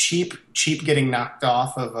 cheap getting knocked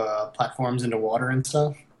off of platforms into water and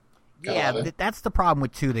stuff. Yeah, that's the problem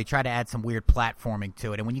with 2. They try to add some weird platforming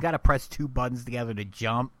to it, and when you got to press 2 buttons together to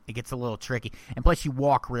jump, it gets a little tricky. And plus, you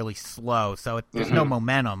walk really slow, so there's no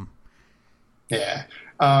momentum. Yeah.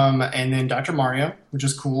 And then Dr. Mario, which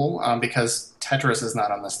is cool because Tetris is not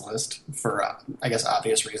on this list for, I guess,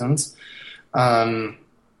 obvious reasons.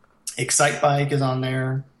 Excite Bike is on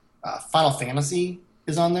there. Final Fantasy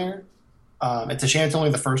is on there. It's a shame it's only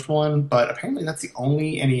the first one, but apparently that's the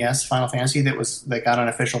only NES Final Fantasy that got an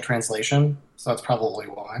official translation, so that's probably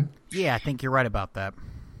why. Yeah, I think you're right about that.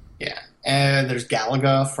 Yeah. And there's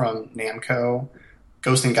Galaga from Namco,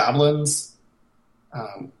 Ghosts and Goblins,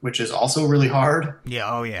 which is also really hard.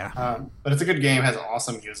 Yeah, oh yeah. But it's a good game, has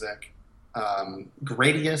awesome music.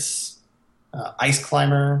 Gradius, Ice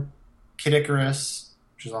Climber, Kid Icarus,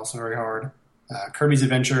 which is also very hard. Kirby's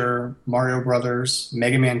Adventure, Mario Brothers,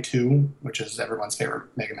 Mega Man 2, which is everyone's favorite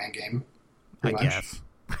Mega Man game. I guess.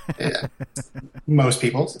 Yeah, most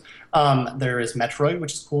people's. There is Metroid,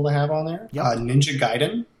 which is cool to have on there. Yep. Ninja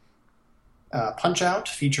Gaiden, Punch Out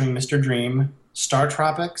featuring Mr. Dream, Star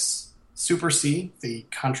Tropics, Super C, the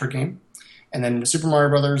Contra game, and then Super Mario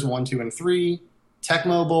Brothers 1, 2, and 3,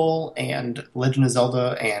 Tecmo Bowl, and Legend of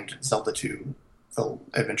Zelda, and Zelda 2, The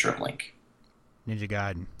Adventure of Link. Ninja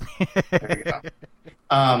Gaiden. There you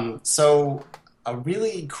go. So a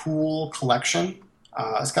really cool collection.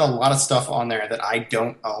 It's got a lot of stuff on there that I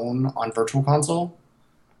don't own on Virtual Console.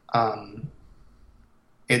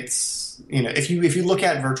 It's, if you look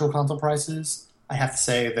at Virtual Console prices, I have to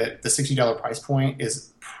say that the $60 price point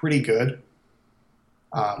is pretty good.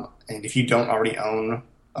 And if you don't already own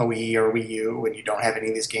a Wii or Wii U and you don't have any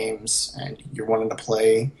of these games and you're wanting to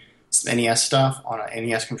play some NES stuff on an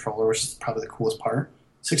NES controller, which is probably the coolest part,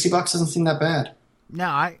 $60 doesn't seem that bad.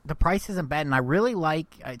 No, the price isn't bad, and I really like.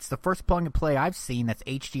 It's the first plug and play I've seen that's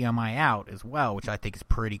HDMI out as well, which I think is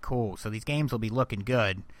pretty cool. So these games will be looking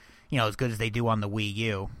good, as good as they do on the Wii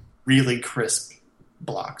U. Really crisp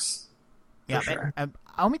blocks. Yeah. Sure.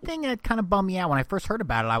 Only thing that kind of bummed me out when I first heard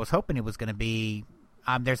about it, I was hoping it was going to be.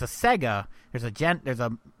 There's a Sega, there's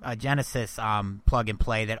a Genesis plug and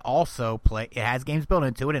play that also it has games built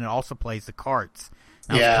into it, and it also plays the carts.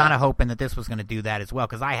 And I was kind of hoping that this was going to do that as well,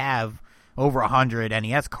 because I have over 100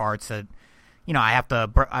 NES carts that,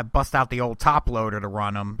 I bust out the old top loader to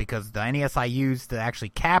run them, because the NES I use to actually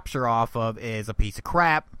capture off of is a piece of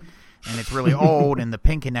crap, and it's really old, and the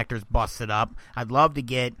pin connector's busted up. I'd love to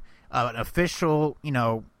get an official,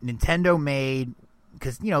 Nintendo-made,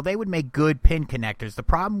 because they would make good pin connectors. The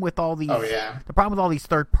problem with all these,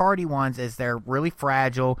 third-party ones is they're really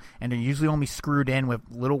fragile, and they're usually only screwed in with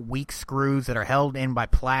little weak screws that are held in by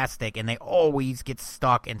plastic, and they always get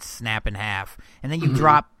stuck and snap in half. And then you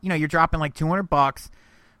drop, you're dropping like $200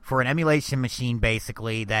 for an emulation machine,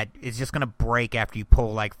 basically, that is just going to break after you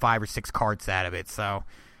pull like 5 or 6 carts out of it. So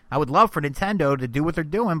I would love for Nintendo to do what they're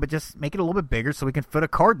doing, but just make it a little bit bigger so we can fit a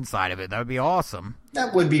cart inside of it. That would be awesome.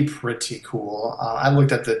 That would be pretty cool. I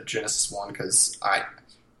looked at the Genesis one because I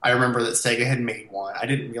remember that Sega had made one. I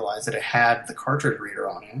didn't realize that it had the cartridge reader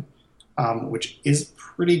on it, which is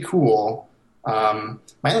pretty cool. My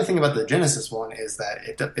only thing about the Genesis one is that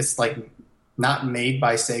it's like not made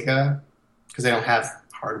by Sega because they don't have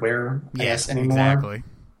hardware, I guess, anymore. Exactly.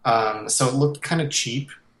 So it looked kind of cheap,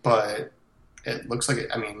 but it looks like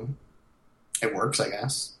it works, I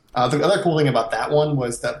guess. The other cool thing about that one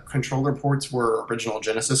was that controller ports were original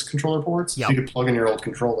Genesis controller ports, so you could plug in your old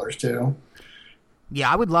controllers too.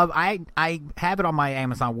 Yeah, I would love. I have it on my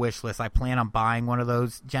Amazon wish list. I plan on buying one of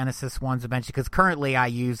those Genesis ones eventually, because currently I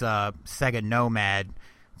use a Sega Nomad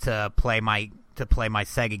to play my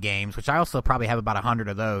Sega games, which I also probably have about 100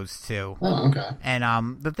 of those too. Oh, okay. And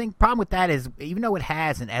the problem with that is, even though it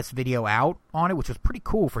has an S-Video out on it, which was pretty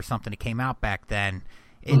cool for something that came out back then,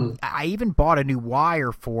 I even bought a new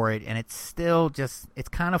wire for it, and it's still it's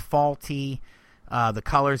kind of faulty. The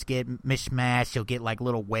colors get mishmashed. You'll get like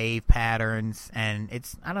little wave patterns, and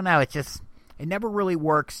I don't know, it never really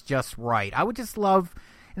works just right. I would just love.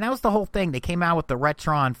 And that was the whole thing. They came out with the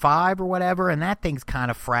Retron 5 or whatever, and that thing's kind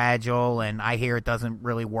of fragile, and I hear it doesn't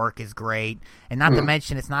really work as great. And not to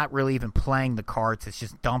mention, it's not really even playing the carts. It's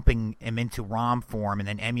just dumping them into ROM form and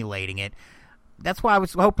then emulating it. That's why I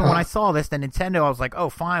was hoping when I saw this, the Nintendo, I was like, oh,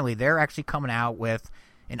 finally, they're actually coming out with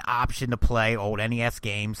an option to play old NES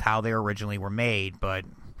games how they originally were made. But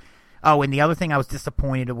and the other thing I was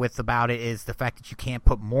disappointed with about it is the fact that you can't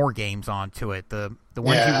put more games onto it. The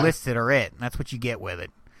ones you listed are it. That's what you get with it.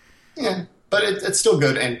 Yeah, but it's still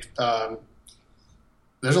good, and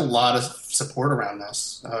there's a lot of support around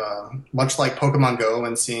this. Much like Pokemon Go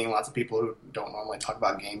and seeing lots of people who don't normally talk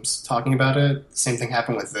about games talking about it, the same thing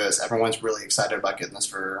happened with this. Everyone's really excited about getting this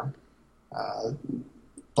for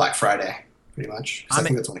Black Friday, pretty much. I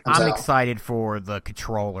think that's when it comes out. I'm excited for the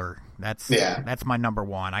controller. That's my number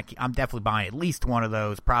one. I'm definitely buying at least one of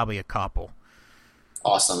those, probably a couple.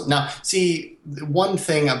 Awesome. Now, see, one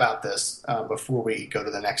thing about this, before we go to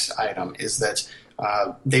the next item, is that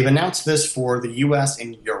they've announced this for the U.S.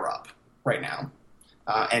 and Europe right now.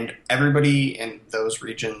 And everybody in those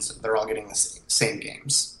regions, they're all getting the same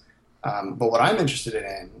games. But what I'm interested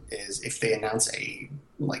in is if they announce a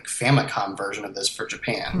Famicom version of this for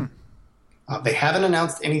Japan. They haven't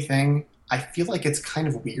announced anything. I feel like it's kind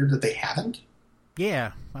of weird that they haven't.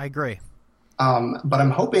 Yeah, I agree. But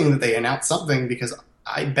I'm hoping that they announce something because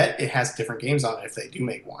I bet it has different games on it if they do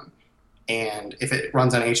make one. And if it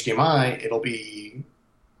runs on HDMI, it'll be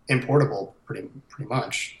importable pretty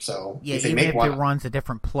much. So yeah, if they even make if one, it runs a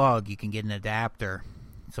different plug, you can get an adapter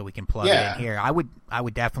so we can plug it in here. I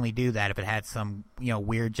would definitely do that if it had some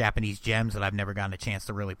weird Japanese gems that I've never gotten a chance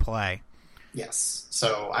to really play. Yes.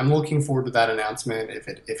 So I'm looking forward to that announcement if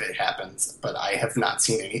it happens. But I have not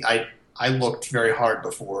seen any. I looked very hard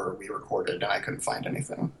before we recorded and I couldn't find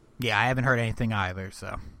anything. Yeah, I haven't heard anything either.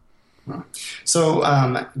 So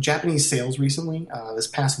Japanese sales recently, this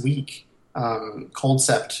past week,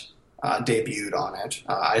 Coldcept debuted on it.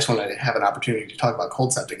 I just want to have an opportunity to talk about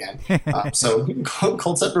Coldcept again. So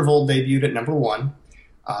Coldcept Revolt debuted at number 1.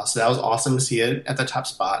 So that was awesome to see it at the top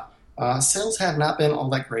spot. Sales have not been all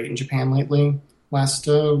that great in Japan lately, last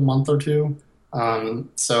month or two.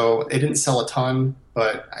 So it didn't sell a ton,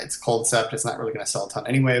 but it's Coldcept. It's not really going to sell a ton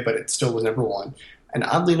anyway, but it still was number 1. And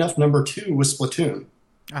oddly enough, number 2 was Splatoon.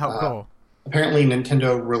 Oh, cool. Apparently,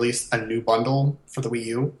 Nintendo released a new bundle for the Wii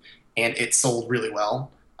U, and it sold really well,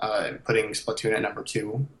 putting Splatoon at number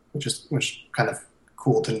 2, which kind of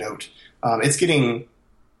cool to note.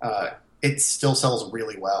 It still sells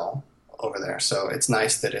really well over there, so it's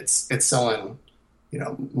nice that it's selling,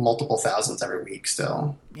 multiple thousands every week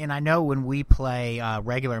still. And I know when we play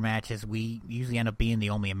regular matches, we usually end up being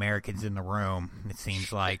the only Americans in the room, it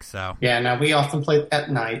seems like. So yeah, now we often play at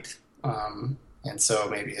night, and so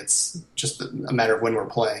maybe it's just a matter of when we're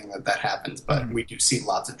playing that happens, but we do see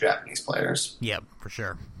lots of Japanese players. Yeah, for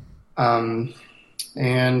sure. And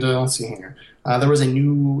let's see here. There was a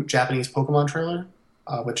new Japanese Pokemon trailer,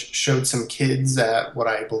 which showed some kids at what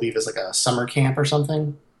I believe is like a summer camp or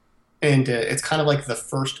something. And it's kind of like the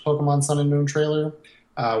first Pokemon Sun and Moon trailer,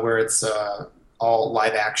 where it's all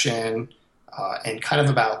live action and kind of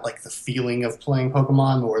about like the feeling of playing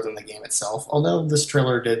Pokemon more than the game itself. Although this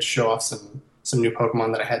trailer did show off some new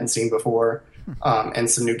Pokemon that I hadn't seen before, and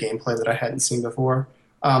some new gameplay that I hadn't seen before.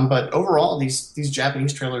 But overall, these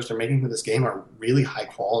Japanese trailers they're making for this game are really high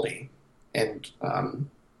quality, and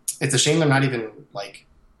it's a shame they're not even like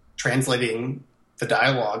translating the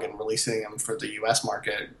dialogue and releasing them for the U.S.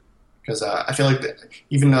 market. Because I feel like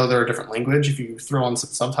even though they're a different language, if you throw on some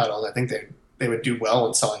subtitles, I think they would do well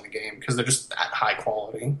in selling the game because they're just at high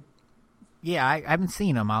quality. Yeah, I haven't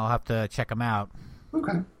seen them. I'll have to check them out.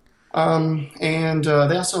 Okay. And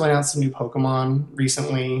they also announced some new Pokemon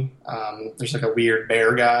recently. There's like a weird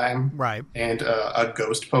bear guy. Right. And a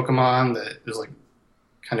ghost Pokemon that is like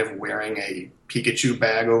kind of wearing a Pikachu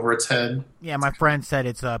bag over its head. Yeah, my friend said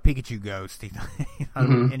it's a Pikachu ghost.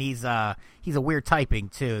 And he's a weird typing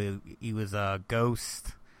too. He was a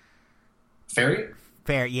ghost fairy.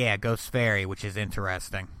 Yeah, ghost fairy, which is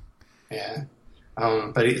interesting. Yeah.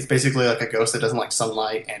 But it's basically like a ghost that doesn't like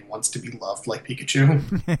sunlight and wants to be loved like Pikachu.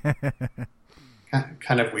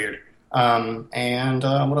 Kind of weird. And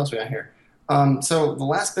what else we got here? So the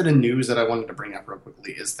last bit of news that I wanted to bring up real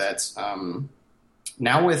quickly is that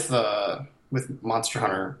now with Monster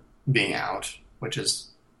Hunter being out, which is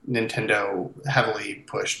Nintendo heavily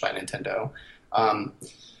pushed by Nintendo,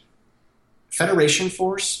 Federation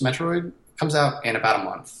Force Metroid comes out in about a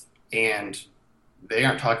month, and they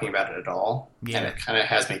aren't talking about it at all, and it kind of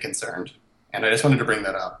has me concerned. And I just wanted to bring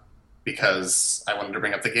that up because I wanted to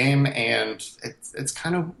bring up the game, and it's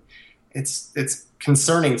kind of it's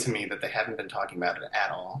concerning to me that they haven't been talking about it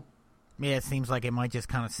at all. Yeah, it seems like it might just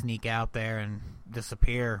kind of sneak out there and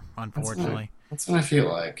disappear, unfortunately. That's what I feel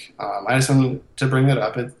like. I just wanted to bring that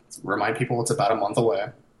up. Remind people it's about a month away.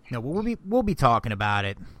 No, we'll be talking about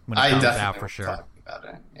it when it comes out for sure. Talking about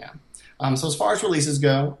it, yeah. So as far as releases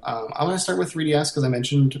go, I'm going to start with 3DS because I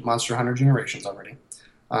mentioned Monster Hunter Generations already.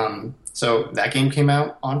 So that game came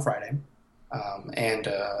out on Friday, and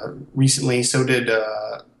recently so did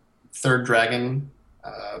Third Dragon,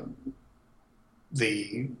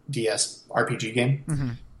 the DS RPG game.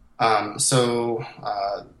 Mm-hmm. So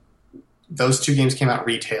those two games came out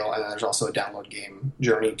retail, and then there's also a download game,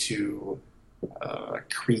 Journey to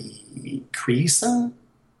Kreisa?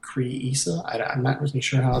 I'm not really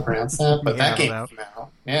sure how to pronounce that, but that game came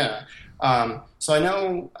out. Yeah. So I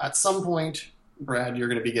know at some point, Brad, you're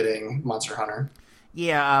going to be getting Monster Hunter.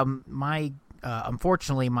 Yeah,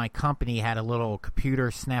 unfortunately, my company had a little computer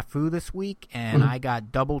snafu this week, and I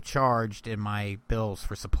got double charged in my bills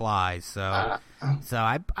for supplies. So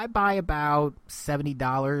I buy about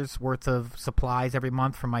 $70 worth of supplies every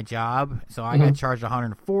month for my job. So I got charged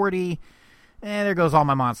 $140, there goes all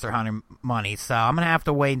my Monster Hunter money. So I'm going to have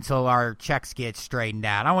to wait until our checks get straightened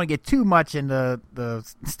out. I don't want to get too much into the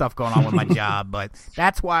stuff going on with my job, but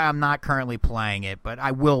that's why I'm not currently playing it. But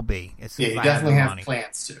I will be as soon as I definitely have have money.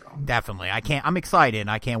 plans to. Definitely. I'm excited.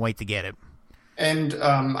 I can't wait to get it. And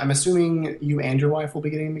I'm assuming you and your wife will be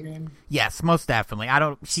getting the game? Yes, most definitely.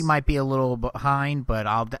 She might be a little behind, but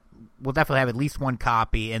we'll definitely have at least one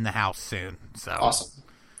copy in the house soon. So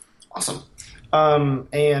Awesome.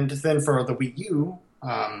 And then for the Wii U,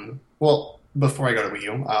 before I go to Wii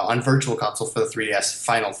U, on Virtual Console for the 3DS,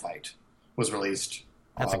 Final Fight was released.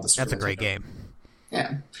 That's a great game.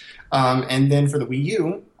 Yeah. And then for the Wii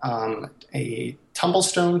U, a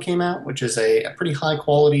Tumblestone came out, which is a pretty high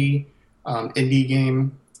quality indie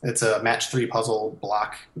game. It's a match 3 puzzle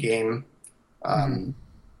block game.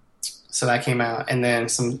 So that came out, and then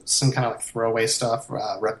some kind of like throwaway stuff.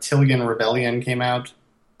 Reptilian Rebellion came out.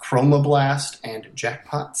 Chroma Blast and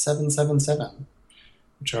Jackpot 777,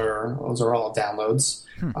 those are all downloads.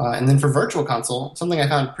 And then for Virtual Console, something I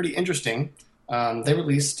found pretty interesting, they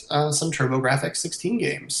released some TurboGrafx 16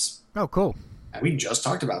 games. Oh, cool. And we just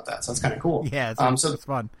talked about that, so that's kind of cool. Yeah, it's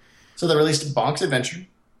fun. So they released Bonk's Adventure,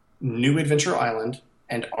 New Adventure Island,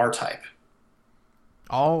 and R-Type.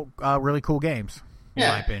 All really cool games, in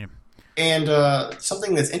my opinion. And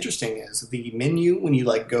something that's interesting is the menu, when you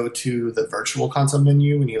go to the Virtual Console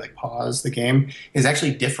menu, when you pause the game, is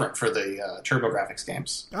actually different for the TurboGrafx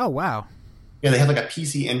games. Oh, wow. Yeah, they have a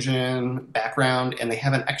PC Engine background, and they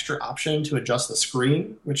have an extra option to adjust the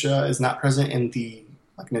screen, which is not present in the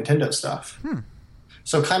Nintendo stuff.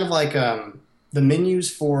 So kind of the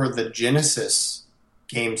menus for the Genesis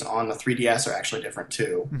games on the 3DS are actually different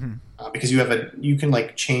too, because you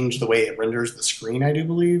can change the way it renders the screen, I do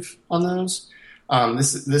believe, on those.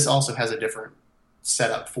 This also has a different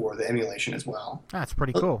setup for the emulation as well. That's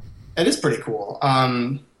pretty cool. It is pretty cool.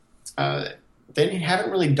 They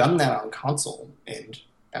haven't really done that on console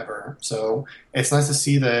ever, so it's nice to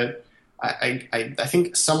see that. I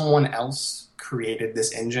think someone else created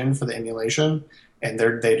this engine for the emulation, and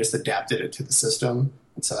they just adapted it to the system.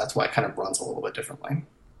 And so that's why it kind of runs a little bit differently.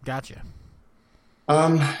 Gotcha.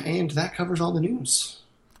 And that covers all the news.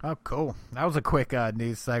 Oh, cool. That was a quick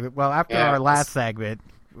news segment. Well, after our last segment,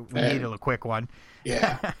 we needed a quick one.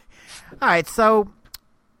 Yeah. All right, so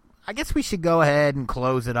I guess we should go ahead and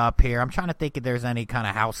close it up here. I'm trying to think if there's any kind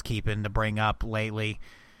of housekeeping to bring up lately.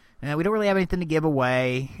 We don't really have anything to give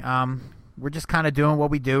away. We're just kind of doing what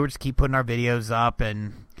we do. We just keep putting our videos up,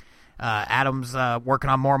 and Adam's working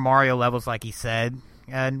on more Mario levels, like he said.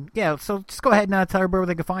 And yeah, so just go ahead and tell everybody where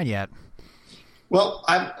they can find you at. Well,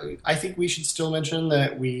 I think we should still mention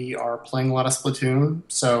that we are playing a lot of Splatoon.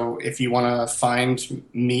 So if you want to find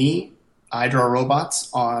me, I Draw Robots,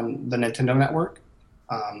 on the Nintendo Network,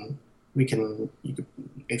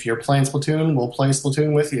 if you're playing Splatoon, we'll play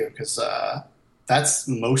Splatoon with you, because that's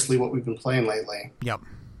mostly what we've been playing lately. Yep.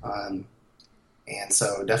 And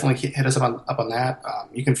so definitely hit us up on that.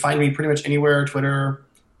 You can find me pretty much anywhere, Twitter,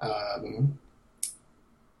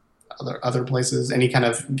 other places, any kind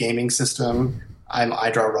of gaming system.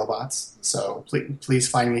 I Draw Robots, so please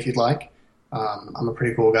find me if you'd like. I'm a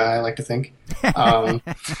pretty cool guy, I like to think.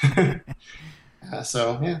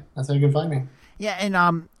 So yeah, that's how you can find me. Yeah,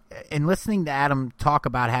 and in listening to Adam talk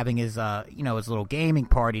about having his his little gaming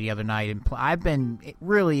party the other night, and I've been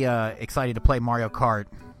really excited to play Mario Kart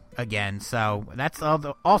again. So that's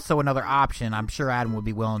also another option. I'm sure Adam would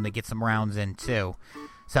be willing to get some rounds in too.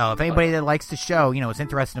 So if anybody that likes the show, is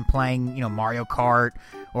interested in playing, Mario Kart,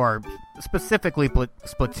 or specifically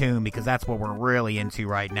Splatoon, because that's what we're really into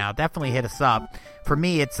right now, definitely hit us up. For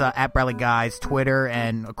me, it's at Bradley Guys, Twitter,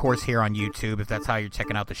 and of course here on YouTube, if that's how you're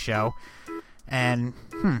checking out the show. And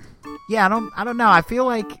yeah, I don't know. I feel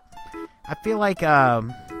like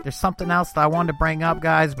there's something else that I wanted to bring up,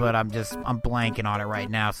 guys, but I'm blanking on it right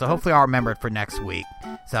now. So hopefully I'll remember it for next week.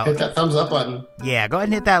 So hit that thumbs up button. Yeah, go ahead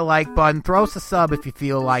and hit that like button. Throw us a sub if you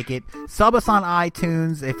feel like it. Sub us on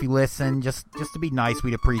iTunes if you listen. Just to be nice,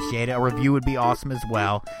 we'd appreciate it. A review would be awesome as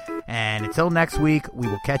well. And until next week, we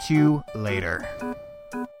will catch you later.